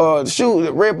shoes,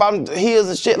 red bottom heels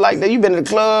and shit like that. You've been in the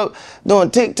club doing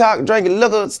TikTok, drinking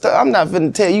liquor stuff. I'm not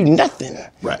finna tell you nothing.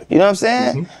 Right. You know what I'm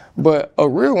saying? Mm-hmm. But a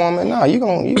real woman, you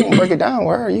gonna break it down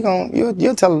with her.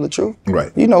 You'll tell her the truth.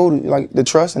 Right. You know, like the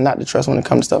trust and not the trust when it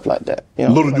comes to stuff like that.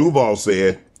 Lil Duval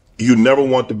said, "You never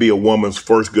want to be a woman's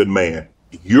first good man.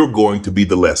 You're going to be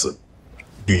the lesson."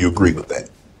 Do you agree with that?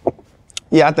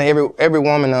 Yeah, I think every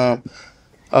woman,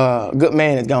 good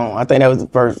man is gone. I think that was the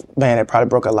first man that probably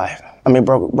broke her life. I mean,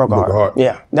 broke her heart.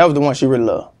 Yeah, that was the one she really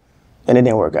loved, and it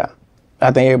didn't work out.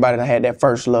 I think everybody that had that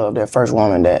first love, that first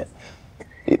woman, that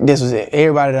this was it.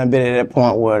 Everybody done been at that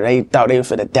point where they thought they were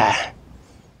finna die.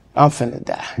 I'm finna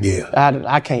die. Yeah.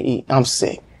 I can't eat. I'm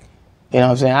sick. You know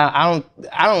what I'm saying?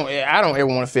 I don't ever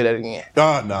want to feel that again.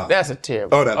 No. That's a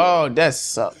terrible. That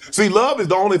sucks. See, love is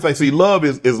the only thing. See, love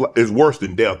is worse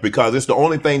than death because it's the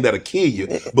only thing that'll kill you,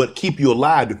 but keep you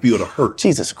alive to feel the hurt.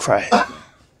 Jesus Christ.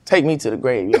 Take me to the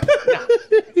grave.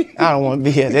 I don't want to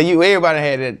be here. Everybody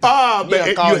had that. Man,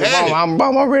 you had it.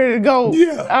 I'm ready to go.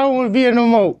 Yeah. I don't want to be here no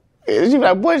more. She be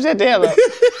like, boy, shut the hell up.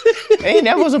 Hey,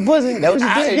 that was a pussy. That was a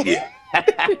pussy.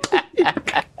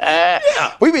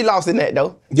 We be lost in that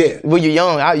though. Yeah. When you're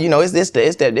young, it's that.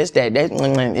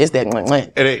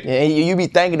 And you be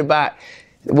thinking about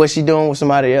what she doing with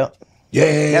somebody else.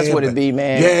 Yeah. That's what it be,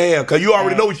 man. Yeah, because you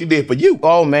already know what she did for you.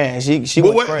 Oh man, she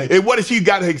went crazy. And what if she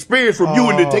got experience from you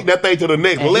and to take that thing to the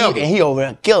next level? And he over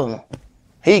there killing her.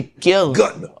 He killed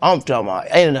her. I'm talking about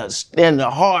in the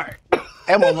heart.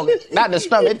 That motherfucker, not the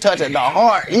stomach, it touching the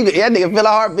heart. That nigga feel a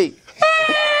heartbeat.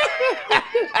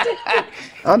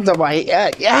 I'm talking about,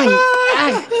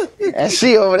 and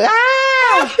she over there,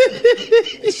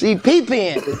 she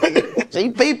peeping.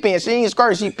 She ain't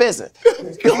squirting, she pissing.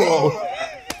 Come on.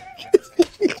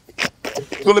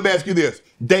 So let me ask you this,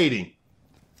 dating.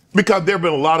 Because there have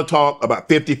been a lot of talk about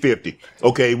 50-50.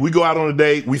 Okay, we go out on a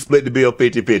date, we split the bill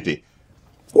 50-50.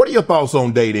 What are your thoughts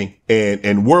on dating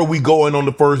and where are we going on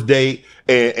the first date?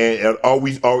 And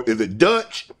is it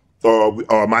Dutch? Or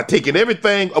am I taking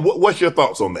everything? What's your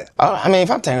thoughts on that? I mean,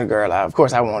 if I'm taking a girl out, of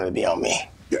course I want it to be on me.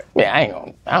 Yeah, I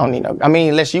don't need no, I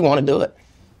mean, unless you want to do it.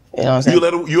 You know what I'm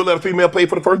saying? You let a female pay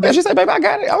for the first date? Yeah, she say, baby, I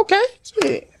got it. Okay,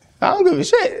 shit. I don't give a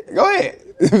shit. Go ahead.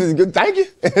 Good, thank you.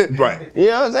 Right. You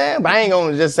know what I'm saying? But I ain't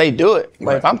gonna just say do it.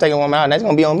 But if I'm taking a woman out, that's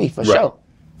gonna be on me for sure.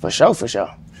 For sure, for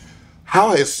sure.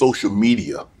 How has social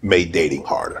media made dating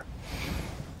harder?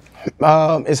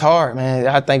 It's hard, man.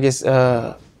 I think it's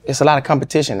a lot of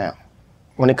competition now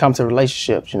when it comes to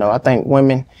relationships. You know, I think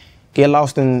women get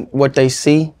lost in what they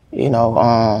see. You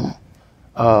know,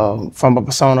 from a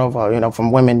persona of, you know,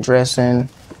 from women dressing,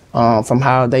 from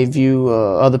how they view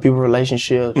other people's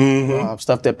relationships,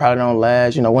 stuff that probably don't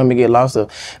last. You know, women get lost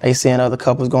of they seeing other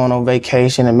couples going on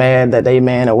vacation and mad that they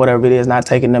man or whatever it is not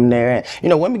taking them there. And you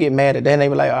know, women get mad at that and they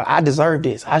be like, I deserve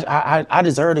this. I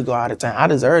deserve to go out of town. I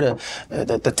deserve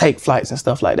to take flights and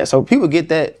stuff like that. So people get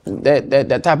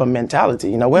that type of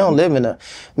mentality. You know, we don't live in a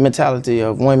mentality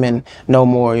of women no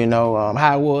more. You know,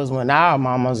 how it was when our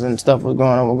mamas and stuff was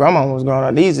growing up, when grandma was growing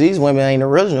up. These women ain't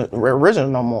original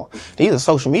no more. These are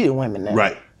social media women now.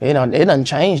 Right. You know, it doesn't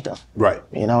change them. Right.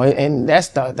 You know, and that's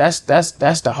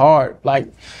the hard, like,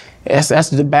 that's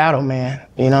the battle, man.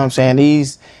 You know what I'm saying? They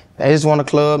just want a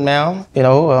club now, you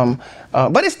know,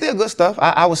 but it's still good stuff.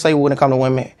 I would say when it comes to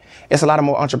women, it's a lot of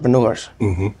more entrepreneurs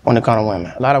when it comes to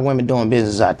women. A lot of women doing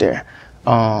business out there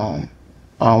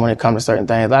when it comes to certain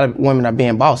things. A lot of women are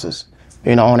being bosses,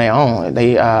 you know, on their own.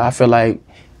 I feel like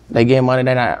they get money,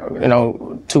 they're not, you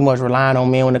know, too much relying on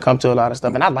men when it comes to a lot of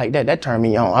stuff. And I like that. That turned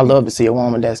me on. I love to see a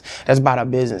woman that's about her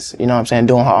business, you know what I'm saying,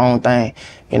 doing her own thing,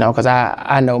 you know, because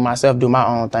I know myself do my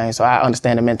own thing, so I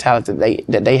understand the mentality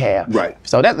that they have. Right.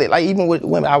 So that's like, even with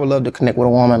women, I would love to connect with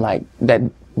a woman like that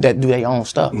do their own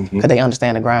stuff, because they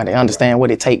understand the grind. They understand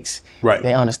what it takes. Right.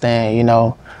 They understand, you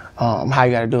know, how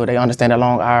you got to do it. They understand the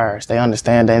long hours. They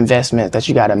understand the investments that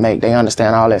you got to make. They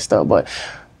understand all that stuff. But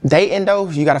dating though,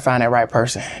 you got to find that right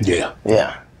person. Yeah.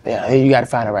 Yeah, you got to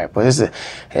find the right person.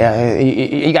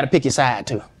 You got to pick your side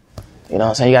too. You know what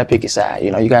I'm saying? You got to pick your side. You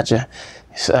know, you got your,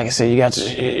 like I said, you got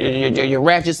your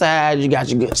ratchet side, you got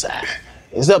your good side.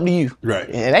 It's up to you. Right.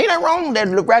 And ain't nothing wrong with that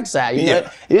ratchet side. You know,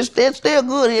 it's still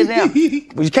good here now.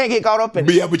 But you can't get caught up in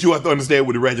it. Yeah, but you have to understand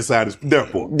what the ratchet side is there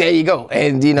for. There you go.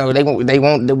 And you know, they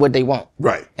want what they want.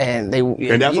 Right. And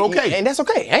that's okay. And that's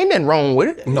okay. Ain't nothing wrong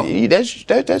with it. No.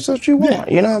 That's what you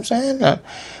want. You know what I'm saying?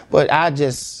 But I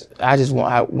just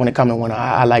want, when it comes to women,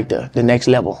 I like the next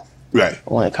level. Right.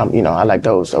 When it comes, you know, I like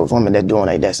those women that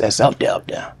doing that's up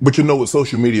there. But you know what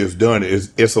social media has done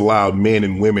is it's allowed men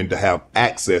and women to have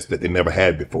access that they never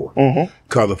had before.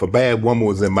 Because if a bad woman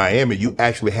was in Miami, you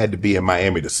actually had to be in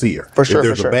Miami to see her. For sure. If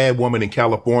there's a bad woman in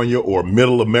California or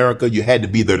middle America, you had to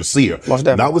be there to see her. Most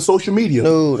definitely. Not with social media.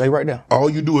 No, they right there. All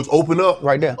you do is open up.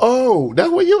 Right there. Oh, that's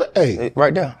where you, hey.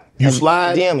 Right there. You and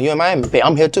slide. Damn, you in Miami. Hey,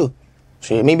 I'm here too.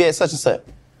 Shit, meet me at such and such.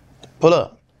 Pull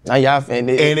up. Now y'all, and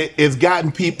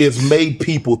it's made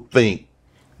people think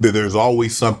that there's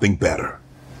always something better.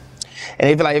 And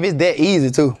they feel like if it's that easy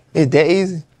too, it's that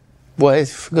easy. Boy,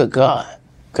 it's good God.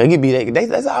 Cause it could be that.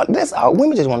 That's all.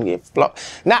 Women just want to get flown.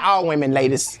 Not all women,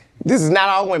 ladies. This is not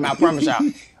all women. I promise y'all.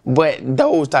 But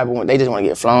those type of women, they just want to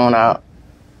get flown out.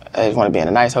 They just want to be in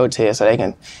a nice hotel so they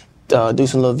can do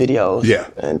some little videos. Yeah.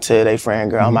 And tell their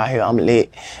friend, girl, I'm out here. I'm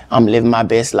lit. I'm living my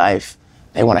best life.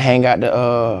 They want to hang out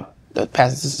the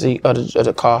passenger seat of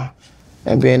the car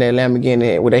and be in that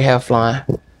Lamborghini with their hair flying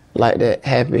like that,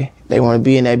 happy. They want to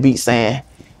be in that beach sand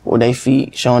with their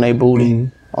feet showing their booty,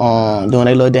 doing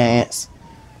their little dance.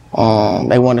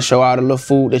 They want to show all the little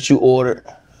food that you ordered.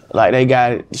 Like they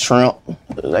got shrimp.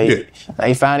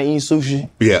 They finally eating sushi.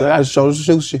 Yeah. So they got to show the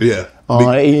sushi. Yeah.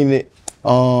 They eating it.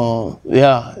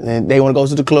 And they want to go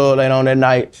to the club later on that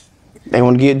night. They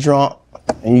want to get drunk.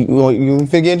 And you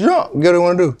finna get drunk. Guess what they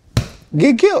want to do?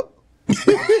 Get killed.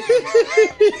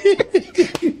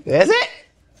 That's it.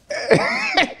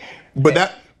 But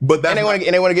that's and they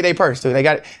want to get their purse too.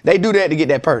 They do that to get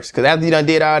that purse. Cause after you done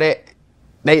did all that,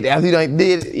 they in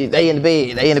the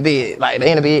bed just like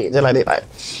that, like,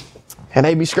 and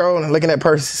they be scrolling and looking at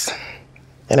purses,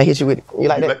 and they hit you with it. You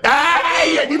like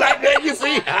that? You like that? You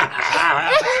see?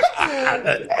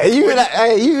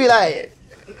 And you be like.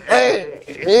 Hey,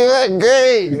 you look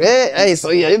great, man. Hey,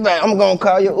 so yeah, I'm gonna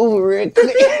call your Uber real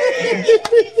quick.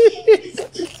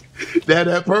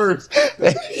 that purse.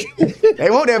 They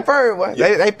want that purse, boy.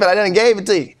 They feel like they done gave it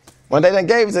to you. When they done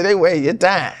gave it to you, they wait your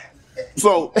time.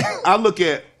 So I look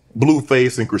at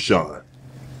Blueface and Krishan.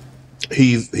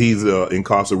 He's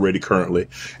incarcerated currently,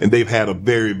 and they've had a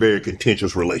very, very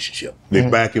contentious relationship. They're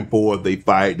back and forth. They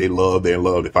fight. They love. They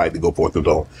love. They fight. They go forth and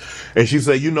on. And she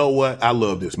said, "You know what? I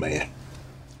love this man.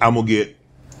 I'm gonna get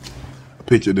a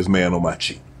picture of this man on my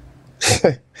cheek."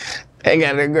 They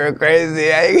got that girl crazy.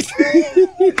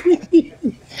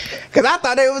 Cause I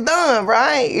thought they was done,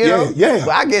 right? You know? Yeah.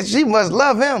 But I guess she must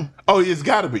love him. Oh, it's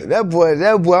gotta be. That boy,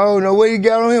 I don't know what he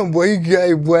got on him, boy. He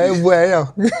got, boy.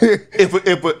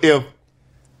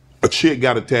 If A chick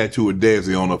got a tattoo of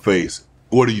Desi on her face.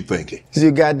 What are you thinking?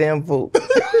 You goddamn fool.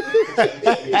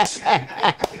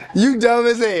 You dumb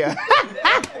as hell.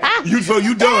 You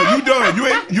done.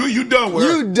 You done with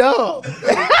her. You dumb.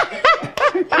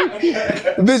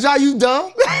 Bitch, are you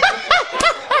dumb?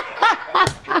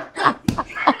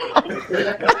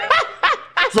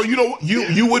 So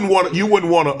you wouldn't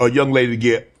want a young lady to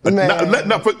get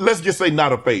let's just say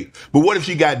not a face, but what if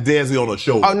she got Desi on her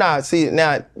shoulder? Oh nah, see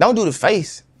now don't do the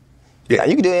face. Yeah, nah,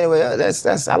 you can do it anywhere else.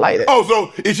 That's I like that. Oh,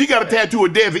 so if she got a tattoo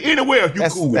of Desi anywhere,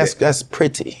 cool with that? That's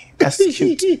pretty. That's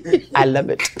cute. I love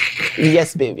it.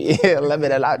 Yes, baby. I love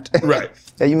it a lot. Right.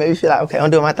 So you make me feel like okay, I'm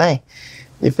doing my thing.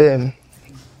 You feel me?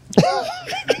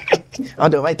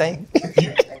 I'm doing my thing.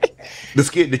 The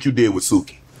skit that you did with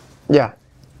Suki. Yeah.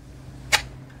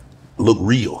 Look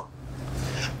real.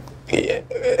 Yeah.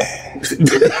 Come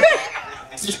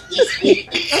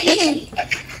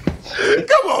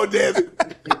on, Desi.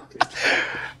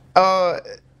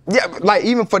 Yeah, like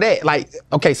even for that, like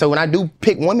okay, so when I do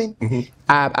pick women,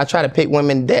 I try to pick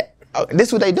women that this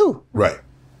is what they do. Right.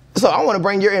 So I want to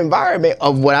bring your environment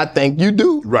of what I think you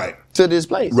do to this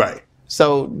place. Right.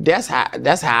 So that's how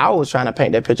I was trying to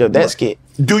paint that picture of that skit.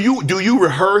 Do you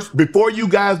rehearse before you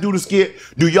guys do the skit?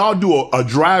 Do y'all do a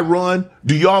dry run?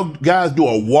 Do y'all guys do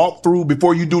a walkthrough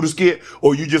before you do the skit,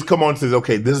 or you just come on and say,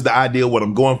 okay, this is the idea, what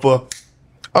I'm going for?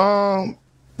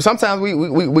 Sometimes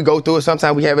we go through it.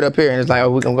 Sometimes we have it up here, and it's like,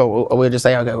 oh, we're gonna go. Or we'll just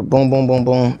say, okay, boom, boom, boom,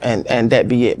 boom, and that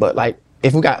be it. But like,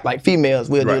 if we got like females,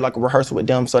 we'll do like a rehearsal with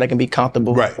them so they can be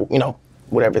comfortable. Right. You know,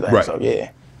 with everything. Right. So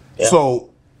yeah. So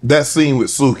that scene with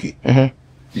Suki,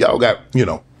 y'all got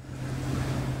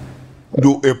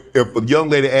if a young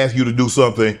lady asks you to do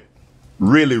something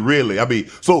really,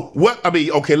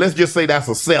 okay, let's just say that's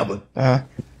a 7.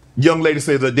 Young lady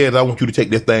says, Dad, I want you to take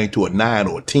this thing to a 9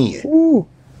 or a 10. Ooh.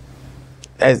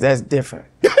 That's different.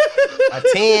 A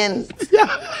 10.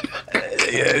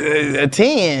 A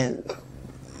 10.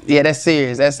 Yeah, that's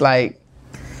serious. That's like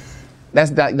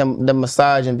the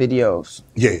massaging videos.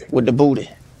 Yeah. With the booty.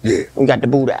 Yeah. We got the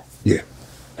booty out. Yeah.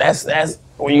 That's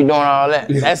when you doing all that.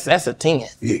 Yeah. That's a 10.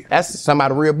 Yeah. That's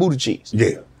somebody real booty cheeks.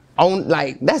 Yeah.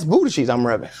 That's booty cheeks I'm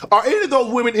rubbing. Are any of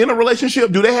those women in a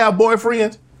relationship? Do they have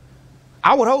boyfriends?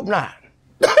 I would hope not.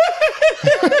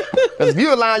 Because if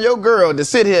you allow your girl to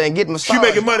sit here and get massaged, she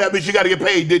making money. I mean, she got to get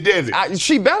paid. Desi.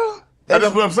 She better.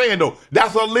 That's what I'm saying though.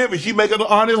 That's her living. She making an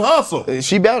honest hustle.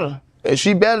 She better.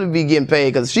 She better be getting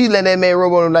paid because she letting that man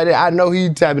rub on her like that. I know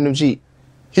he tapping them cheek.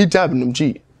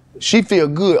 She feel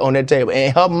good on that table. And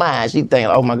in her mind, she think,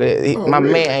 oh my God, my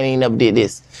man ain't never did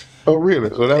this. Oh really?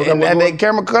 So that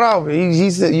camera cut off.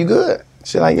 He said, you good?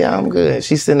 She like, yeah, I'm good.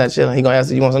 She sitting there chilling. He gonna ask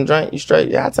her, you want some drink? You straight?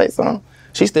 Yeah, I'll take some.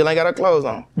 She still ain't got her clothes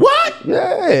on. What?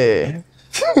 Yeah.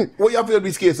 Where y'all feel to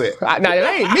be skits at? Nah, it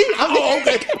ain't me.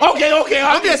 Okay.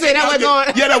 I'm just saying that was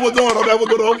going. Yeah, that was going on.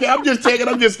 Okay, I'm just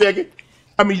checking.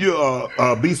 I mean, you're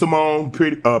B. Simone,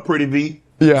 Pretty V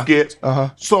skits.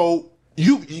 So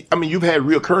you've had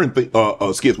recurring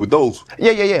skits with those.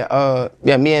 Yeah.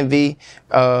 Me and V.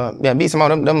 B.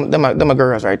 Simone. Them my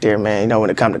girls right there, man. You know, when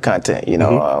it come to content, you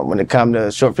know, when it come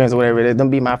to short films or whatever it is, them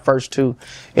be my first 2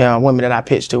 women that I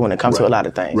pitch to when it comes to a lot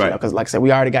of things. Right. Because like I said,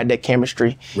 we already got that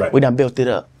chemistry. Right. We done built it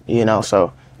up. You know,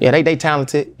 so yeah, they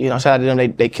talented. You know, shout out to them.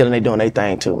 They killing. They doing their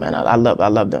thing too, man. I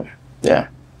love them. Yeah.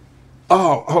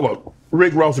 Oh, hold on.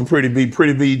 Rick Ross and Pretty V.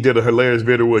 Pretty V did a hilarious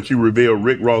video where she revealed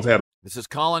Rick Ross had. This is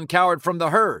Colin Cowherd from The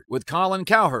Herd with Colin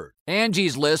Cowherd.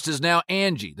 Angie's List is now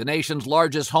Angie, the nation's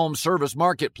largest home service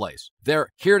marketplace. They're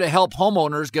here to help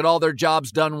homeowners get all their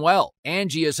jobs done well.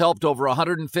 Angie has helped over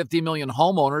 150 million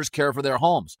homeowners care for their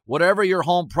homes. Whatever your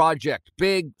home project,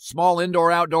 big, small,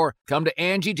 indoor, outdoor, come to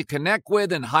Angie to connect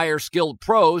with and hire skilled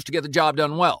pros to get the job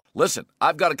done well. Listen,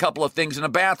 I've got a couple of things in a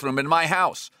bathroom in my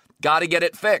house. Got to get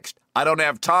it fixed. I don't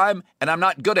have time, and I'm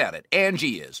not good at it.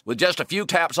 Angie is. With just a few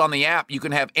taps on the app, you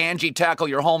can have Angie tackle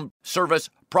your home service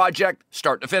project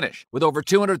start to finish. With over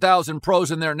 200,000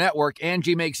 pros in their network,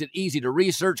 Angie makes it easy to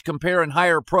research, compare, and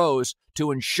hire pros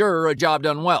to ensure a job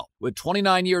done well. With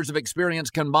 29 years of experience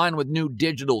combined with new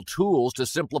digital tools to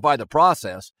simplify the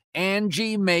process,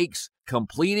 Angie makes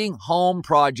completing home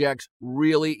projects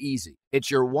really easy.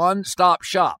 It's your one-stop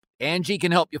shop. Angie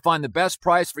can help you find the best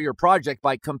price for your project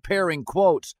by comparing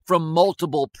quotes from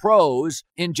multiple pros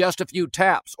in just a few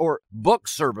taps, or book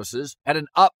services at an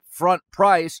upfront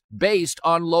price based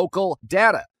on local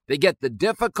data. They get the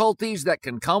difficulties that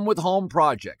can come with home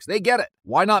projects. They get it.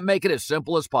 Why not make it as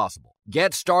simple as possible?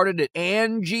 Get started at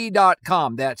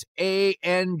Angie.com. That's ANGI.com,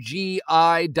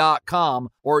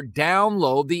 or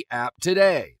download the app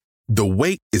today. The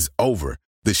wait is over.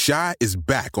 The Chi is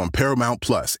back on Paramount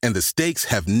Plus, and the stakes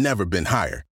have never been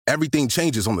higher. Everything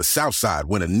changes on the South Side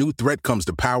when a new threat comes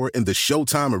to power in the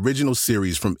Showtime original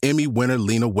series from Emmy winner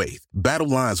Lena Waithe. Battle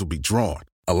lines will be drawn,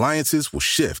 alliances will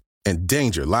shift, and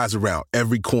danger lies around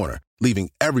every corner, leaving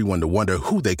everyone to wonder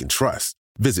who they can trust.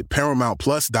 Visit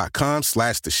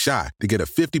ParamountPlus.com/TheShot to get a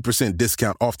 50%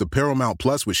 discount off the Paramount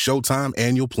Plus with Showtime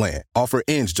annual plan. Offer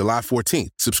ends July 14th.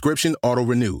 Subscription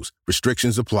auto-renews.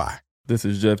 Restrictions apply. This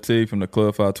is Jeff T from the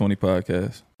Club 520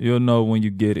 podcast. You'll know when you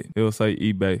get it. It'll say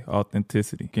eBay,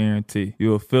 authenticity, guarantee.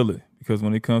 You'll feel it because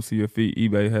when it comes to your feet,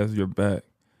 eBay has your back.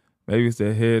 Maybe it's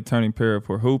that head-turning pair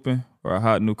for hooping or a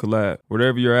hot new collab.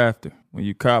 Whatever you're after, when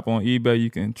you cop on eBay,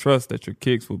 you can trust that your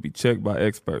kicks will be checked by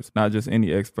experts, not just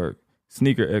any expert.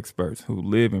 Sneaker experts who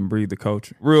live and breathe the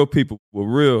culture. Real people with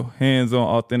real hands-on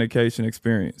authentication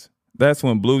experience. That's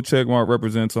when blue checkmark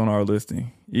represents on our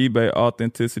listing. eBay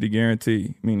authenticity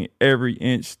guarantee, meaning every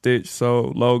inch, stitch,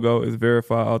 sole, logo is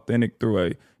verified authentic through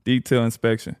a detailed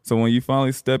inspection. So when you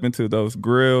finally step into those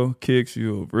grill kicks,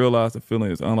 you'll realize the feeling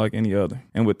is unlike any other.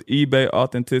 And with eBay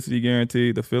authenticity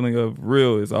guarantee, the feeling of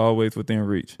real is always within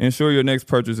reach. Ensure your next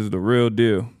purchase is the real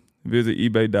deal. Visit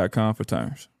ebay.com for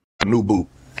terms. New boo.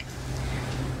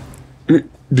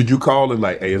 Did you call and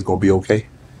like, hey, it's gonna be okay?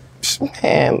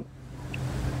 Man,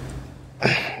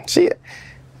 she,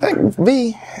 like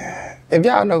V, if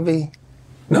y'all know V.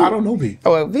 No, I don't know V.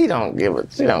 Oh, well, V don't give a,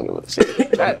 she don't give a shit.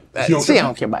 She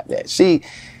don't care about that. That's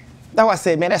why I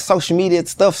said, man, that social media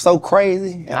stuff so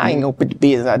crazy. And I ain't gonna put the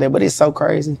business out there, but it's so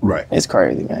crazy. Right. It's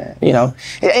crazy, man. You know,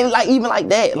 and like, even like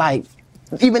that, like,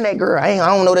 even that girl, I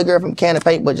don't know that girl from Can of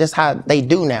Paint, but just how they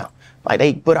do now. Like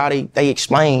they put out, they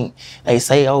explain, they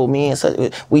say, oh man, so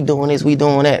we doing this, we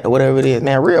doing that, or whatever it is.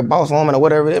 Man, real boss woman or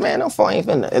whatever it is, man, them folk ain't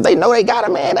finna. If they know they got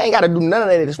it, man, they ain't gotta do none of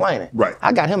that explaining. Right.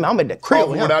 I got him, I'm at the crib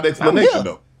with him. Without explanation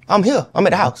though. I'm here, I'm at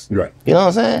the house. Right. You know what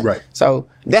I'm saying? Right. So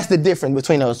that's the difference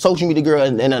between a social media girl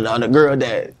and a girl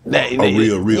that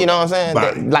real. You know what I'm saying?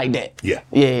 That, like that. Yeah.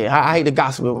 Yeah, I hate the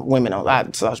gossip of women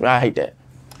on social media. I hate that.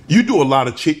 You do a lot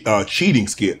of cheating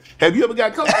skits. Have you ever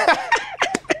got caught?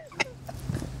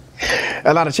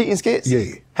 A lot of cheating skits?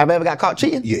 Yeah. Have I ever got caught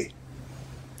cheating? Yeah.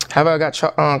 Have I ever got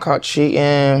caught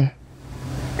cheating?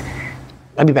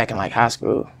 Maybe back in like high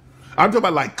school. I'm talking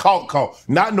about like caught.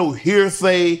 Not no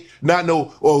hearsay, not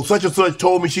no, oh, such and such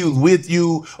told me she was with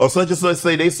you, or such and such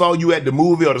say they saw you at the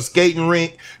movie or the skating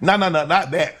rink. No, not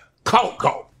that.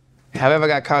 Caught. Have I ever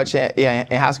got caught in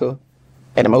high school?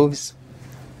 At the movies?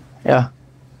 Yeah.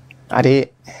 I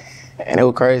did. And it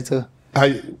was crazy too.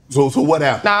 So what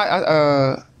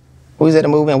happened? We was at the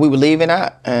movie and we were leaving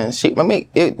out, and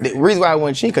the reason why I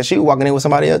wasn't cheating, because she was walking in with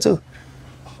somebody else too.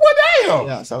 Well, damn.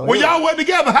 Yeah, so when y'all went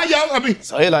together, how y'all?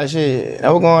 So he like, shit, that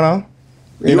was going on.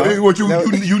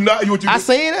 I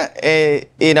seen her, and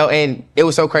and it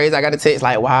was so crazy. I got a text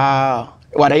like, wow.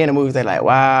 While they in the movie, they like,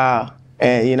 wow.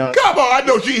 And come on, I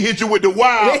know she hit you with the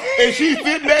wow, and she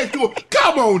sitting next to her.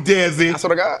 Come on, Desi. I swear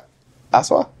to God. I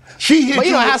swear. She hit but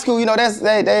you. But high school, that's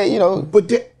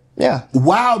But yeah.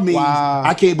 Wow means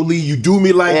I can't believe you do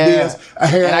me like this.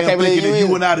 I can't believe that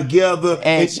you and I together.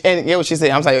 And yeah, what she said.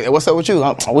 I'm like, what's up with you?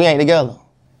 We ain't together.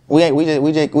 We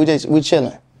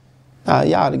chilling.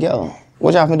 Y'all together.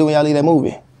 What y'all finna do when y'all leave that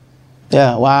movie?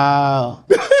 Yeah. Wow.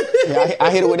 Yeah, I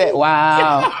hit it with that.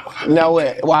 Wow. You know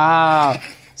what? Wow.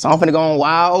 So I'm finna go on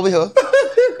wow over here.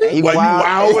 And you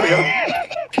wow over there.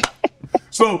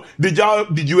 So did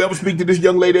you ever speak to this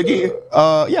young lady again?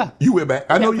 Yeah. You went back.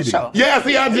 I know you did. Sure. Yeah,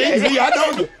 see, I did. See, I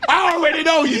know you. I already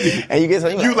know you did. And you get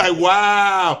something. You like,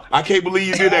 wow, I can't believe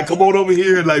you did that. Come on over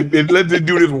here and let's just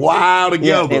do this wow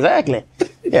together. Yeah, exactly.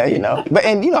 Yeah, But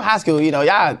high school,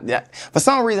 y'all for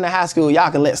some reason in high school,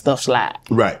 y'all can let stuff slide.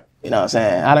 Right. You know what I'm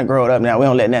saying? I done grown up now. We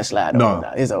don't let that slide. No.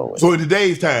 It's over. So in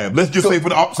today's time, let's just say for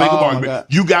the sake of argument,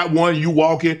 you got one, you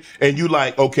walking, and you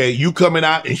like, okay, you coming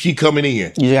out and she coming in. You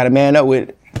just got to man up with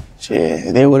it.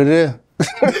 Shit, that's what it is.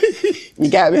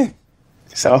 You got me?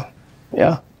 So,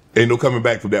 yeah. Ain't no coming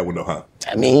back from that one though, huh?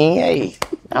 I mean, hey,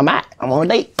 I'm out. I'm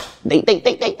on a date.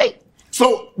 Date.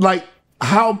 So,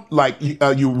 how,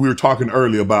 we were talking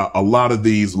earlier about a lot of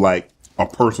these, are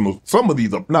personal. Some of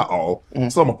these are, not all,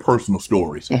 some are personal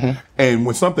stories. Mm-hmm. And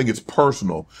when something is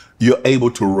personal, you're able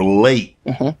to relate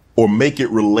or make it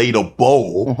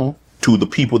relatable to the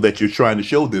people that you're trying to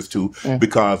show this to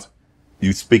because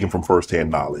you speaking from firsthand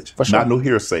knowledge. For sure. Not no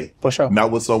hearsay. For sure. Not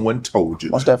what someone told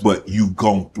you. Most definitely. But you've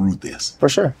gone through this. For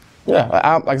sure. Yeah.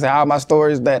 Like I said, all my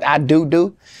stories that I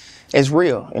do is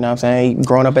real. You know what I'm saying?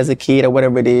 Growing up as a kid or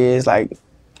whatever it is,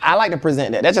 I like to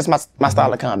present that. That's just my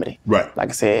style of comedy. Right. Like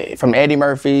I said, from Eddie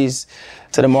Murphy's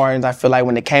to the Martins, I feel like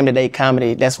when it came to their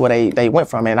comedy, that's where they went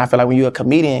from. And I feel like when you're a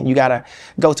comedian, you gotta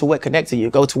go to what connects to you,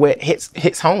 go to what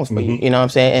hits homes for you. You know what I'm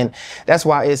saying? And that's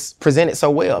why it's presented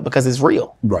so well, because it's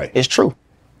real. Right. It's true.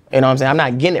 You know what I'm saying? I'm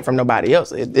not getting it from nobody else.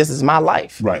 This is my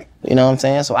life. Right. You know what I'm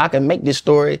saying? So I can make this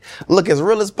story look as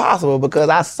real as possible because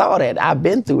I saw that. I've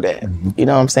been through that. You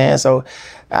know what I'm saying? So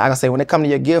like I say, when it comes to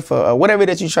your gift or whatever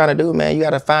that you're trying to do, man, you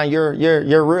got to find your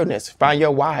realness, find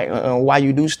your why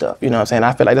you do stuff. You know what I'm saying?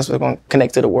 I feel like that's what's going to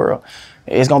connect to the world.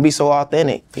 It's going to be so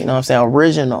authentic. You know what I'm saying?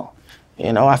 Original.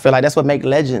 You know, I feel like that's what make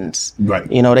legends.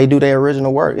 Right. You know, they do their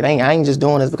original work. I ain't just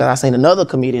doing this because I seen another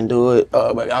comedian do it.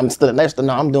 But I'm still next to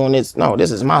no, I'm doing this. No, this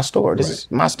is my story. This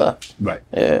is my stuff. Right.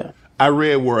 Yeah. I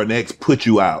read where an ex put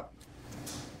you out.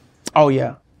 Oh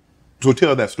yeah. So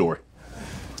tell that story.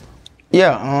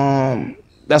 Yeah.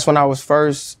 That's when I was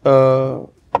first, in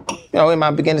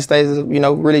my beginning stages of,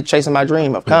 really chasing my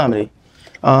dream of comedy.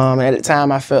 And at the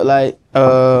time, I felt like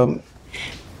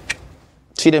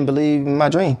she didn't believe in my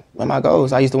dream and my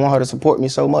goals. I used to want her to support me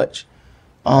so much.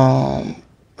 I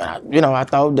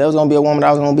thought there was gonna be a woman I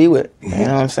was gonna be with. You know what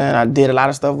I'm saying? I did a lot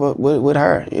of stuff with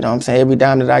her. You know what I'm saying? Every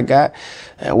dime that I got,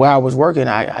 where I was working,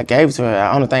 I gave to her.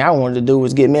 The only thing I wanted to do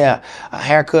was get me a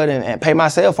haircut and pay my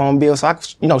cell phone bill so I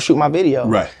could, shoot my video.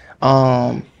 Right.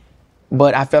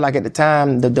 But I felt like at the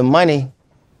time, the money,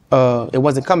 it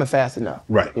wasn't coming fast enough.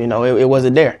 Right. It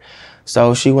wasn't there.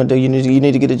 So she went to, you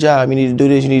need to get a job, you need to do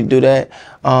this, you need to do that.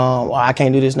 Well, I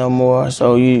can't do this no more.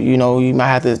 So you might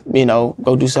have to,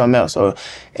 go do something else. So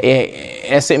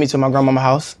it sent me to my grandmama's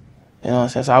house. You know what I'm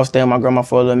saying? So I was staying with my grandma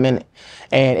for a little minute.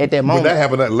 And at that moment. But that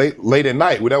happened at late at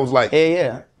night, where that was like.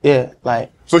 Yeah.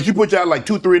 Like. So she put you out like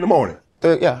 2, 3 in the morning?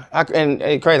 Yeah. And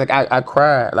it's crazy. Like I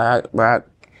cried. Like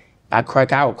I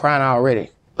cried. I was crying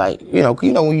already. Like,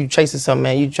 when you chasing something,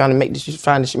 man, you trying to make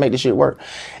this shit work.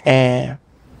 And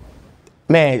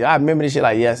man, I remember this shit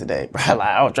like yesterday, bro. Like,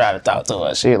 I was trying to talk to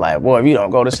her. She was like, boy, if you don't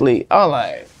go to sleep. I was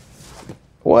like,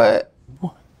 what?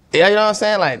 Yeah, you know what I'm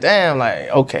saying? Like, damn, like,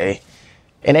 okay.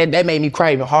 And that made me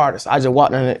cry even harder. So I just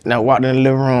walked in the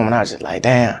living room and I was just like,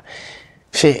 damn,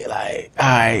 shit, like, all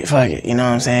right, fuck it. You know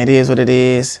what I'm saying? It is what it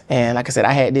is. And like I said,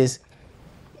 I had this,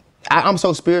 I'm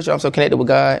so spiritual, I'm so connected with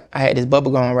God. I had this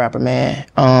bubblegum rapper, man.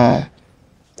 And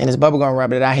this bubblegum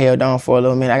rapper that I held on for a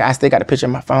little minute, I still got a picture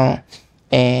on my phone.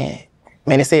 And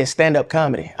man, it said stand-up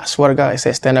comedy. I swear to God, it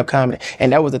said stand-up comedy.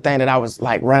 And that was the thing that I was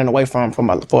like running away from for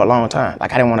a long time.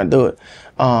 Like I didn't want to do it.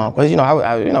 Cause I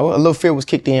a little fear was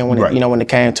kicked in when right. when it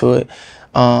came to it.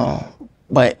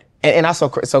 But I so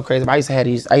crazy. But I used to have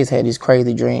these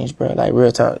crazy dreams, bro. Like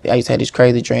real talk. I used to have these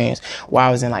crazy dreams while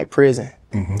I was in like prison.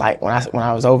 Mm-hmm. Like when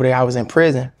I was over there, I was in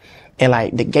prison, and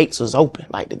like the gates was open.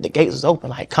 Like the gates was open.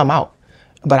 Like come out.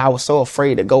 But I was so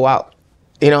afraid to go out.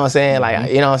 You know what I'm saying? Like,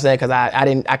 you know what I'm saying? Because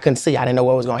I couldn't see. I didn't know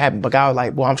what was going to happen. But God was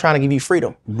like, boy, I'm trying to give you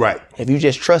freedom. Right. If you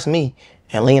just trust me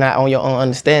and lean out on your own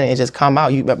understanding and just come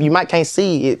out, you might can't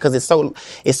see it because the sun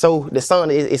is so,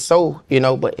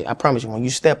 but I promise you, when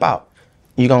you step out,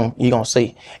 you're gonna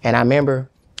see. And I remember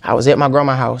I was at my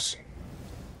grandma's house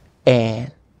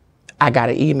and I got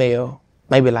an email,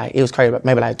 maybe like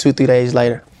 2-3 days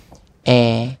later.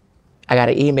 And I got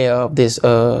an email of this,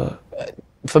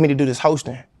 for me to do this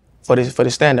hosting. For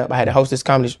the stand-up, I had to host this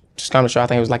comedy show. I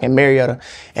think it was like in Marietta,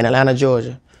 in Atlanta,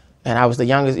 Georgia, and I was the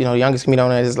youngest comedian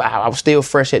on it. I was still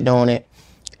fresh at doing it,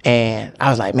 and I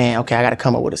was like, man, okay, I got to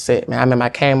come up with a set, man. I remember I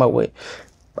came up with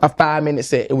a 5-minute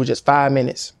set. It was just 5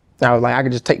 minutes. And I was like, I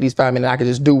could just take these 5 minutes. I could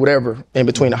just do whatever in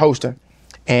between the hosting,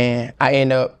 and I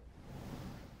ended up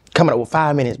coming up with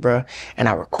 5 minutes, bro. And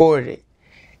I recorded it,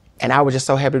 and I was just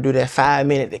so happy to do that 5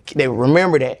 minute. They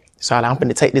remember that, so I'm going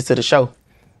to take this to the show.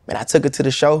 And I took it to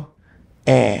the show,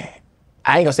 and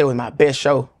I ain't gonna say it was my best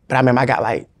show, but I remember I got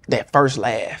like that first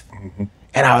laugh. Mm-hmm.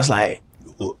 And I was like,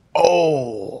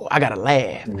 oh, I got a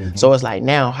laugh. Mm-hmm. So it's like,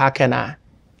 now how can I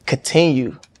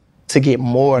continue to get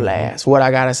more laughs? What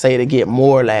I gotta say to get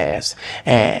more laughs?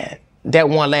 And that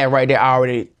one laugh right there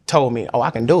already told me, oh, I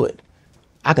can do it.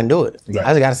 I can do it. Right. I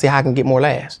just gotta see how I can get more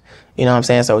laughs. You know what I'm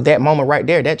saying? So that moment right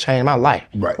there, that changed my life.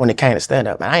 Right. When it came to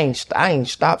stand-up. And I ain't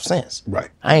stopped since. Right.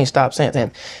 I ain't stopped since.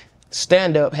 And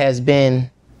stand-up has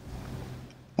been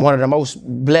one of the most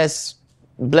blessed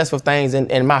with things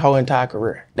in my whole entire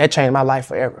career. That changed my life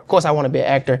forever. Of course, I want to be an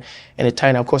actor,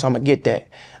 entertainer. Of course, I'm going to get that.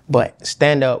 But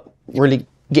stand-up really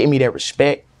getting me that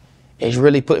respect. It's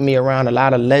really putting me around a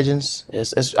lot of legends.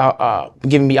 It's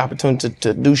giving me opportunity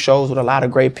to do shows with a lot of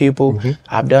great people. Mm-hmm.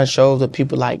 I've done shows with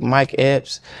people like Mike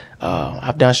Epps.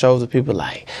 I've done shows with people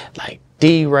like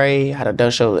D-Ray. I've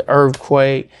done shows with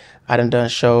Earthquake. I done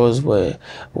shows with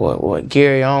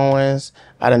Gary Owens.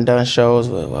 I done shows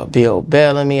with Bill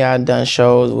Bellamy. I done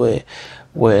shows with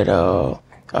Bruce.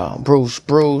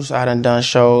 I done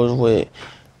shows with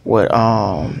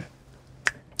my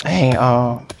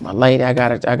lady. I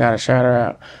gotta shout her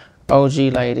out. OG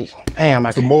lady.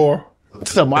 Damn, Some more.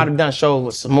 I done shows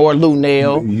with some more Lou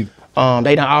Nail. They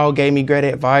done all gave me great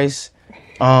advice.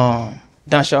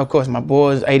 Done show, of course, my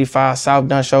boys, 85 South,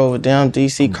 done show with them,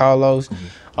 DC Carlos,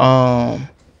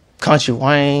 Country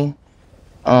Wayne.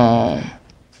 I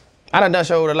done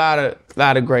show with a lot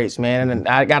of greats, man. And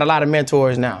I got a lot of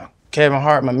mentors now. Kevin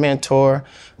Hart, my mentor.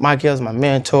 Mike Hill's my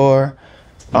mentor.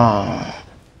 Like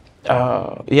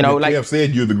Kev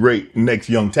said you're the great next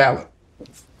young talent.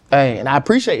 Hey, and I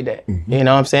appreciate that. You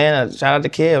know what I'm saying? Shout out to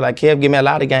Kev. Like, Kev give me a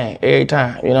lot of game every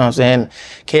time. You know what I'm saying?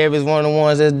 Kev is one of the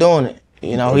ones that's doing it.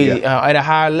 You know, he at a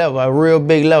higher level, a real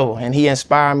big level, and he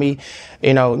inspired me.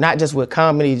 You know, not just with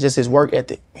comedy, just his work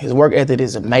ethic. His work ethic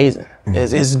is amazing.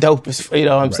 It's dope. You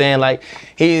know what I'm saying? Like,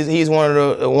 he's one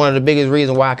of the biggest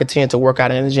reasons why I continue to work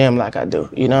out in the gym like I do.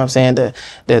 You know what I'm saying?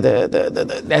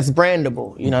 That's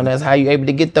brandable. You know, that's how you're able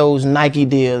to get those Nike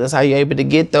deals. That's how you're able to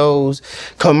get those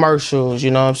commercials. You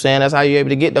know what I'm saying? That's how you're able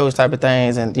to get those type of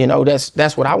things. And you know,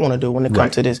 that's what I want to do when it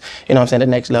comes to this. You know what I'm saying? The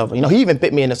next level. You know, he even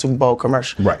put me in the Super Bowl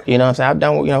commercial. Right. You know what I'm saying? I've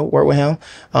done work with him.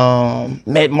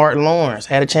 Met Martin Lawrence.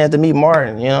 Had a chance to meet Martin.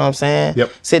 You know what I'm saying?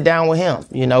 Yep. Sit down with him.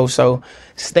 You know, so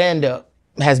stand up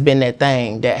has been that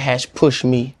thing that has pushed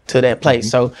me to that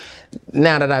place. So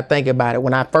now that I think about it,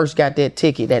 when I first got that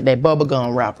ticket, that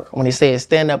bubblegum rapper, when he said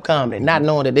stand up comedy, not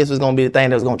knowing that this was gonna be the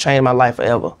thing that was gonna change my life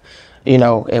forever. You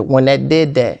know, and when that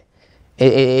did that,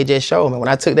 it just showed me. When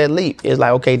I took that leap, it's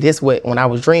like, okay, when I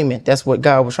was dreaming, that's what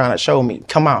God was trying to show me.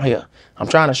 Come out here. I'm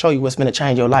trying to show you what's gonna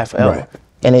change your life forever. Right.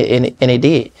 And it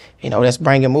did. You know, that's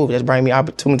bringing movies. That's bringing me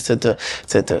opportunities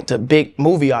to big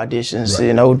movie auditions. Right.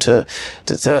 You know, to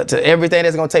everything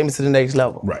that's gonna take me to the next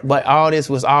level. Right. But all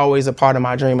this was always a part of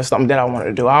my dream. It's something that I wanted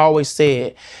to do. I always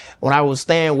said when I was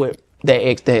staying with that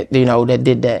ex that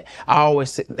did that, I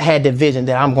always had the vision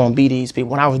that I'm gonna be these people.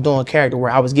 When I was doing character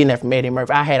work, I was getting that from Eddie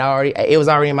Murphy. It was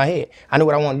already in my head. I knew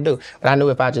what I wanted to do. But I knew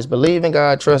if I just believe in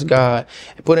God, trust God,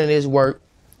 and put in this work,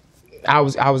 I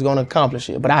was going to accomplish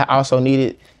it. But I also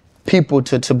needed people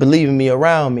to believe in me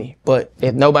around me. But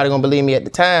if nobody going to believe me at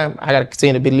the time, I got to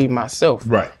continue to believe in myself.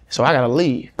 Right. So I got to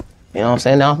leave. You know what I'm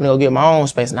saying? Now I'm going to go get my own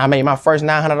space. And I made my first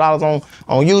 $900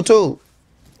 on YouTube.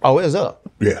 Oh, it's up.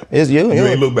 Yeah. It's you. You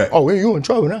ain't look back. Oh, you in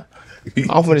trouble now.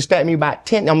 I'm going to stack me about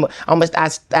 10. I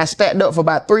stacked up for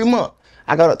about 3 months.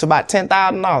 I got up to about $10,000.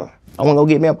 I want to go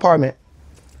get me an apartment.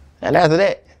 And after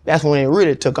that, that's when it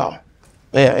really took off.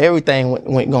 Yeah, everything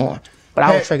went going. But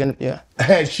I was tricking,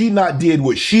 Had she not did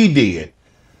what she did,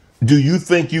 do you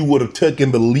think you would have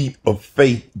taken the leap of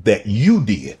faith that you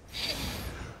did?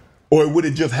 Or would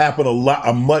it just happen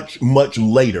much, much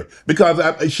later?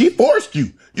 Because she forced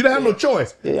you. You don't have no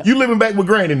choice. Yeah. You living back with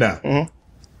Granny now.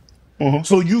 Mm-hmm. Mm-hmm.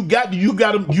 So you got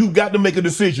to make a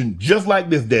decision just like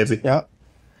this, Desi. Yeah.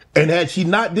 And had she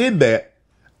not did that,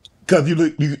 because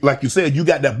you like you said, you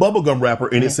got that bubblegum wrapper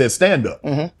and it said stand up.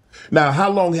 Mm-hmm. Now, how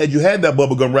long had you had that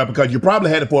bubblegum wrapper? Because you probably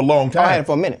had it for a long time. I had it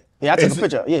for a minute. Yeah, I took a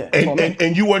picture. Yeah.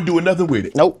 And you weren't doing nothing with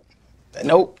it. Nope.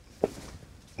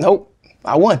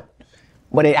 I won.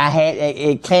 But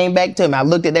it came back to me. I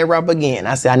looked at that wrapper again.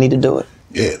 I said, I need to do it.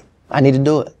 Yeah. I need to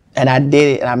do it. And I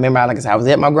did it. And I remember, like I said, I was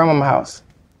at my grandmama's house.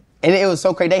 And it was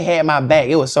so crazy. They had my back.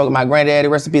 It was so, my granddaddy,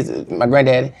 rest in peace, my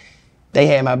granddaddy, they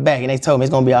had my back. And they told me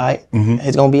it's going to be all right. Mm-hmm.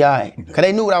 It's going to be all right. Because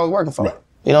they knew what I was working for. Right.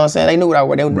 You know what I'm saying? They knew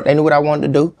what they knew what I wanted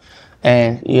to do.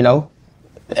 And, you know,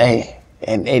 and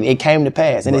it came to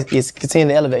pass. And it's continued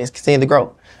to elevate. It's continued to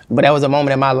grow. But that was a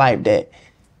moment in my life that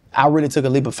I really took a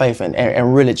leap of faith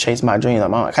and really chased my dreams.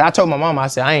 Because I told my mama, I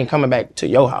said, I ain't coming back to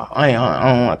your house. I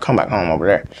don't want to come back home over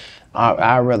there.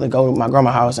 I'd rather go to my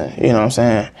grandma's house and, you know what I'm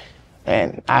saying?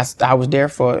 And I was there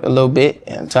for a little bit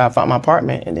until I found my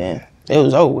apartment. And then it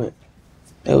was over with.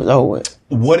 It was over with.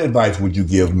 What advice would you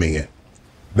give men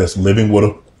that's living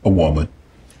with a woman,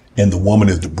 and the woman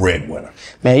is the breadwinner?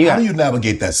 Man, how do you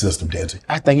navigate that system, Desi?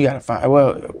 I think you got to find,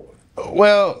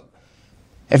 well,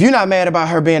 if you're not mad about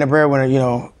her being a breadwinner, you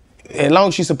know, as long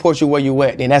as she supports you where you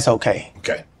at, then that's okay.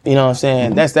 Okay. You know what I'm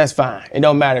saying? Mm-hmm. That's fine. It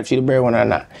don't matter if she's the breadwinner or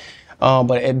not.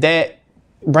 But if that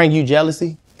bring you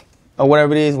jealousy or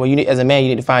whatever it is, well, as a man, you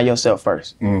need to find yourself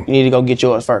first. Mm. You need to go get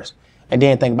yours first. and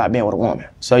then think about being with a woman.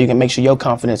 So you can make sure your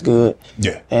confidence good.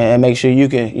 Yeah. And make sure you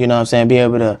can, you know what I'm saying, be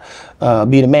able to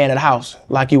be the man of the house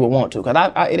like you would want to. Because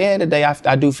at the end of the day,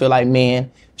 I do feel like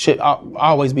men should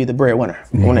always be the breadwinner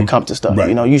when it comes to stuff. Right.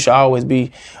 You know, you should always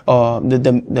be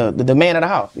the man of the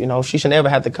house. You know, she should never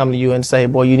have to come to you and say,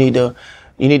 boy, you need to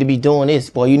be doing this.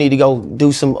 Boy, you need to go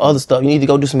do some other stuff. You need to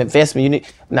go do some investment. You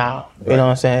know what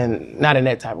I'm saying? Not in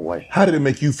that type of way. How did it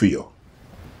make you feel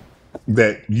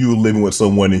that you were living with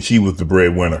someone and she was the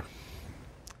breadwinner?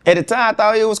 At the time, I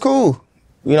thought it was cool.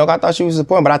 You know, I thought she was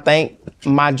important, but I think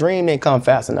my dream didn't come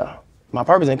fast enough. My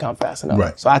purpose didn't come fast enough.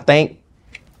 Right. So I think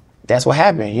that's what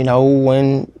happened. You know,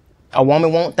 when a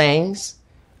woman wants things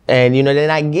and, you know, they're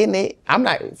not getting it, I'm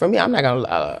not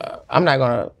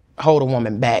gonna hold a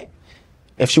woman back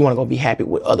if she want to go be happy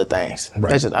with other things.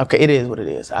 Right. That's just, okay, it is what it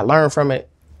is. I learned from it.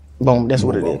 Boom, that's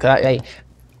what it is. Cause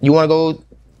you want to go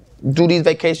do these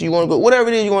vacations, you want to go, whatever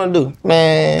it is you want to do,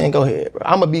 man, go ahead, bro.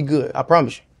 I'm going to be good. I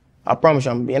promise you. I promise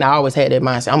you I'm going to be. And I always had that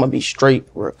mindset. I'm going to be straight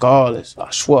regardless. I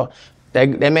swear.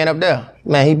 That man up there,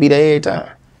 man, he be there every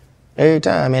time. Every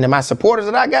time. And my supporters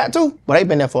that I got too, but they've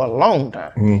been there for a long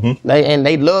time. Mm-hmm.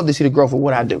 They love to see the growth of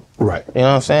what I do. Right. You know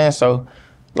what I'm saying? So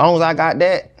as long as I got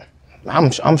that,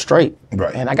 I'm straight.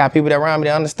 Right. And I got people that around me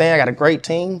that understand. I got a great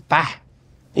team. Bye.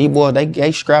 These boys,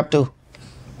 they scrap too.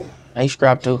 They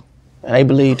scrap too. And they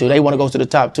believe too. They want to go to the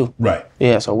top too. Right.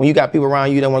 Yeah, so when you got people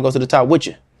around you that want to go to the top with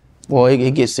you, boy,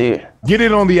 it gets serious. Get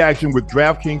in on the action with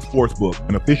DraftKings Sportsbook,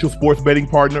 an official sports betting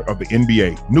partner of the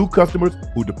NBA. New customers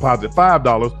who deposit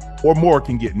 $5 or more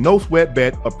can get no sweat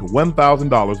bet up to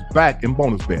 $1,000 back in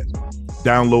bonus bets.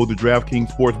 Download the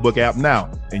DraftKings Sportsbook app now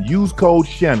and use code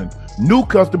Shannon. New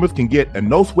customers can get a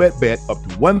no sweat bet up to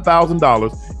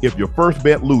 $1,000 if your first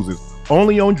bet loses.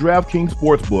 Only on DraftKings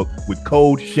Sportsbook with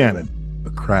code Shannon. The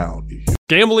crown is yours.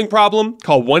 Gambling problem?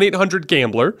 Call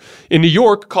 1-800-GAMBLER. In New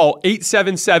York, call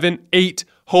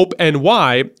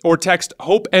 877-8-HOPE-NY or text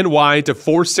HOPE-NY to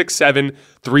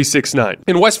 467-369.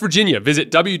 In West Virginia, visit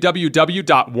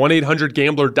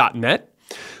www.1800gambler.net.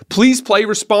 Please play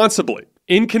responsibly.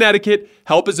 In Connecticut,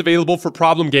 help is available for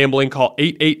problem gambling. Call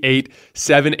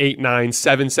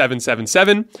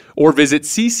 888-789-7777 or visit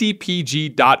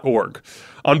ccpg.org.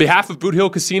 On behalf of Boot Hill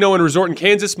Casino and Resort in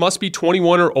Kansas, must be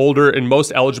 21 or older in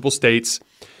most eligible states,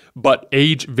 but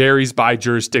age varies by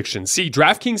jurisdiction. See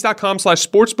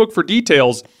DraftKings.com/sportsbook for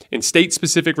details and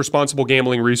state-specific responsible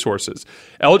gambling resources.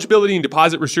 Eligibility and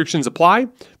deposit restrictions apply.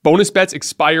 Bonus bets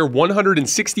expire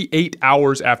 168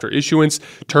 hours after issuance.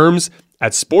 Terms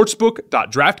at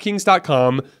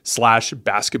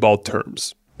sportsbook.draftkings.com/basketball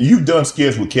terms. You've done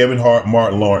skits with Kevin Hart,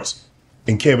 Martin Lawrence,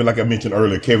 and Kevin, like I mentioned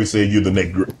earlier, Kevin said you're the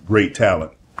next great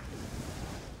talent.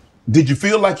 Did you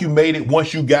feel like you made it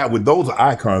once you got with those are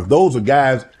icons? Those are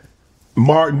guys.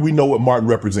 Martin, we know what Martin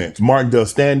represents. Martin does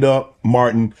stand up.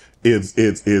 Martin is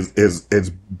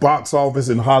box office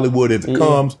in Hollywood as it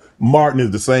comes. Martin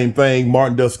is the same thing.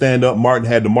 Martin does stand up. Martin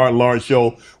had the Martin Lawrence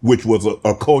show, which was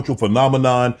a cultural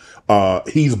phenomenon.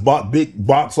 He's big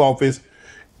box office.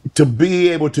 To be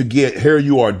able to get, here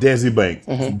you are, Desi Banks,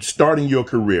 starting your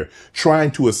career,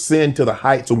 trying to ascend to the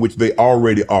heights of which they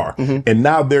already are. And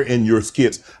now they're in your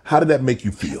skits. How did that make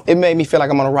you feel? It made me feel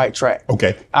like I'm on the right track.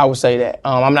 Okay. I would say that.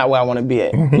 I'm not where I want to be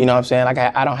at. You know what I'm saying? Like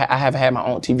I haven't had my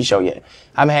own TV show yet.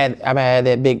 I haven't had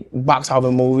that big box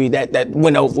office movie that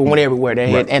went everywhere, that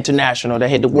hit international, that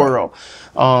hit the world.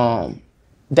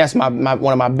 That's one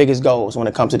of my biggest goals when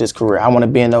it comes to this career. I want to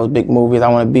be in those big movies. I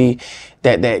want to be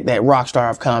that rock star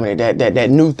of comedy, that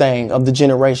new thing of the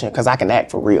generation, because I can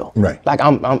act for real. Right. Like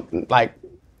I'm like,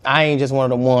 I ain't just one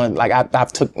of the ones, like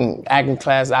I've took acting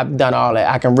classes, I've done all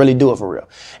that. I can really do it for real.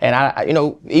 And I you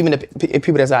know, even if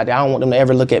people that's out there, I don't want them to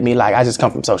ever look at me like I just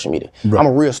come from social media. Right. I'm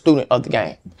a real student of the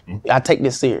game. I take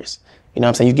this serious. You know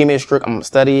what I'm saying? You give me a script, I'm gonna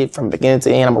study it from beginning to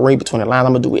end. I'm gonna read between the lines.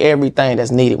 I'm gonna do everything that's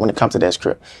needed when it comes to that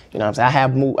script. You know what I'm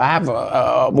saying? I have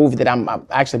a movie that I'm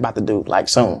actually about to do like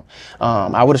soon.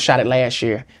 I would have shot it last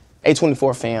year.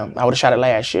 A24 film. I would have shot it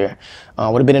last year.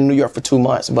 Would have been in New York for 2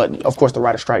 months, but of course the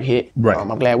writer's strike hit. Right.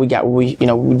 I'm glad we got what we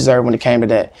deserved when it came to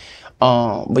that.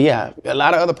 But yeah, a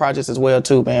lot of other projects as well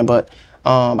too, man. But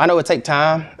I know it takes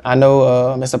time. I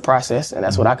know it's a process, and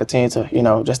that's what I continue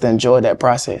to, just to enjoy that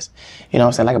process. You know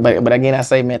what I'm saying? But again, I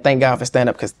say, man, thank God for stand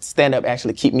up, because stand up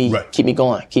actually keep me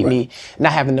going, keep me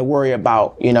not having to worry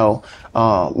about, me not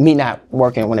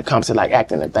working when it comes to like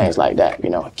acting and things like that.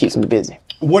 It keeps me busy.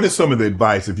 What is some of the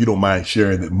advice, if you don't mind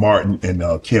sharing, that Martin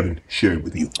and Kevin shared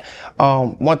with you?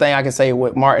 One thing I can say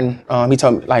with Martin, he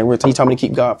told me to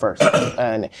keep God first,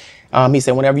 and he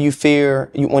said whenever you feel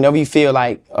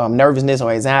like nervousness or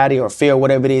anxiety or fear,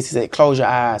 whatever it is, he said close your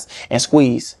eyes and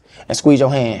squeeze your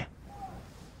hand.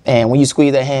 And when you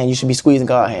squeeze that hand, you should be squeezing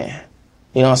God's hand.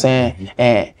 You know what I'm saying? Mm-hmm.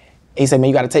 And he said, man,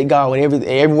 you got to take God with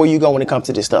everywhere you go when it comes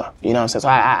to this stuff. You know what I'm saying? So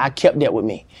I kept that with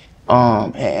me.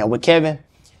 And with Kevin,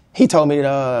 he told me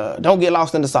that don't get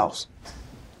lost in the sauce.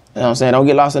 You know what I'm saying? Don't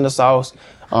get lost in the sauce.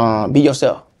 Be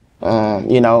yourself.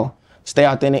 You know, stay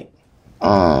authentic.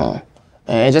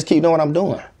 And just keep doing what I'm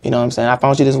doing. You know what I'm saying? I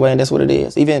found you this way, and that's what it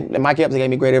is. Even Mike Epps gave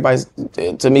me great advice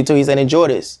to me too. He said, enjoy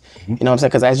this. Mm-hmm. You know what I'm saying?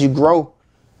 Because as you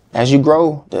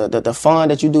grow, the fun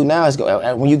that you do now is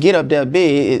when you get up there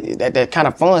big, that kind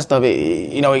of fun stuff,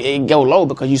 it go low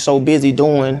because you're so busy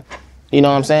doing, you know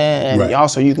what I'm saying? And right.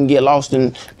 also you can get lost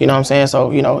in, you know what I'm saying? So,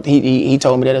 he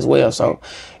told me that as well. So,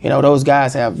 those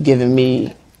guys have given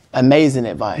me amazing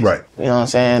advice. Right. You know what I'm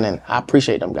saying? And I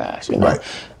appreciate them guys, Right.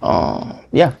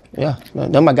 Yeah.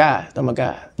 They're my guys.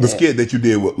 The skit that you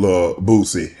did with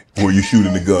Boosie, where you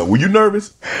shooting the gun, were you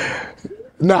nervous?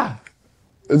 Nah,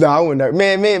 I wasn't nervous.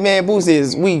 Man, Boosie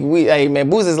is,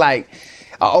 Boosie is like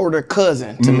an older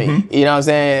cousin to me. You know what I'm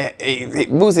saying?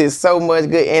 Boosie is so much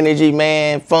good energy,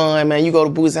 man, fun, man. You go to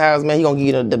Boosie's house, man, he gonna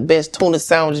give you the best tuna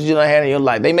sandwiches you done had in your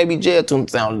life. They may be jail tuna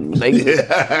sandwiches.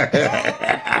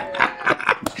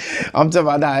 I'm talking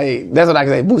about that. Hey, that's what I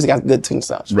can say. Boosie got good tuna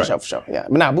sandwiches, right. for sure. Yeah,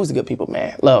 but Boosie good people,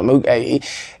 man. Love him. Hey,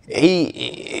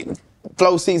 he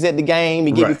flow seats at the game.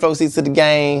 He give you flow seats to the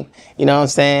game. You know what I'm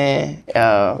saying?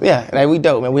 We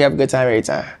dope, man. We have a good time every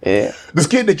time. Yeah. The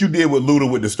skit that you did with Luda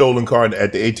with the stolen card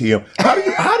at the ATM. How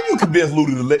do you convince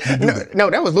Luda to let you do that? No,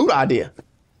 that was Luda's idea.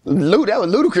 That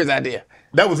was Ludacris' idea.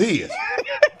 That was his.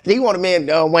 He wanted me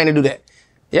and Wayne to do that.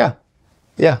 Yeah.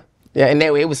 And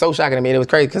it was so shocking to me. It was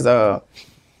crazy because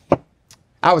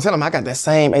I was telling him I got that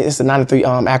same. It's a '93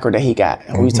 Acura that he got,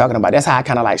 and we was talking about. That's how I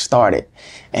kind of like started.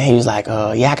 And he was like,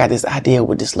 I got this idea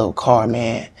with this little car,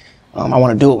 man. I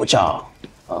want to do it with y'all,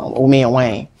 with me and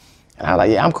Wayne. And I was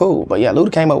like, yeah, I'm cool. But yeah,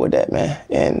 Luda came up with that, man.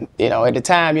 And at the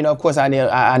time, of course, I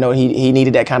know he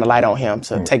needed that kind of light on him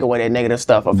to take away that negative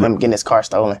stuff of him getting his car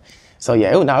stolen. So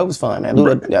yeah, it was fun, man.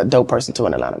 Luda, a dope person too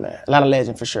in Atlanta, man. Atlanta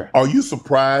legend for sure. Are you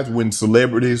surprised when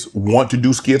celebrities want to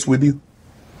do skits with you?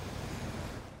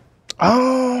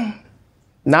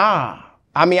 Nah.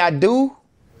 I mean, I do,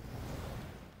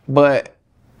 but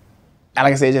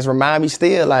like I said, just remind me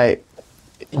still, like,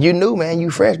 you new, man,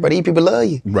 you fresh, but these people love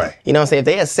you. Right. You know what I'm saying? If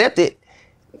they accept it,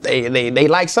 they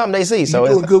like something they see. So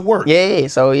you're doing good work. Yeah.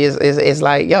 So it's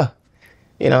like, yeah.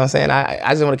 You know what I'm saying? I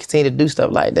just want to continue to do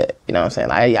stuff like that. You know what I'm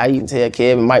saying? I even tell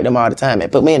Kev and Mike them all the time, man,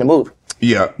 put me in the movie.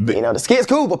 Yeah. The skit's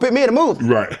cool, but put me in the movie.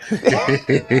 Right.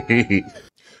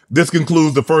 This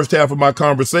concludes the first half of my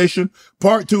conversation.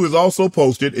 Part 2 is also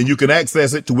posted, and you can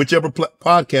access it to whichever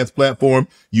podcast platform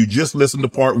you just listened to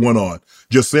part 1 on.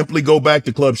 Just simply go back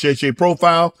to Club Shay Shay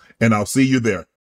profile, and I'll see you there.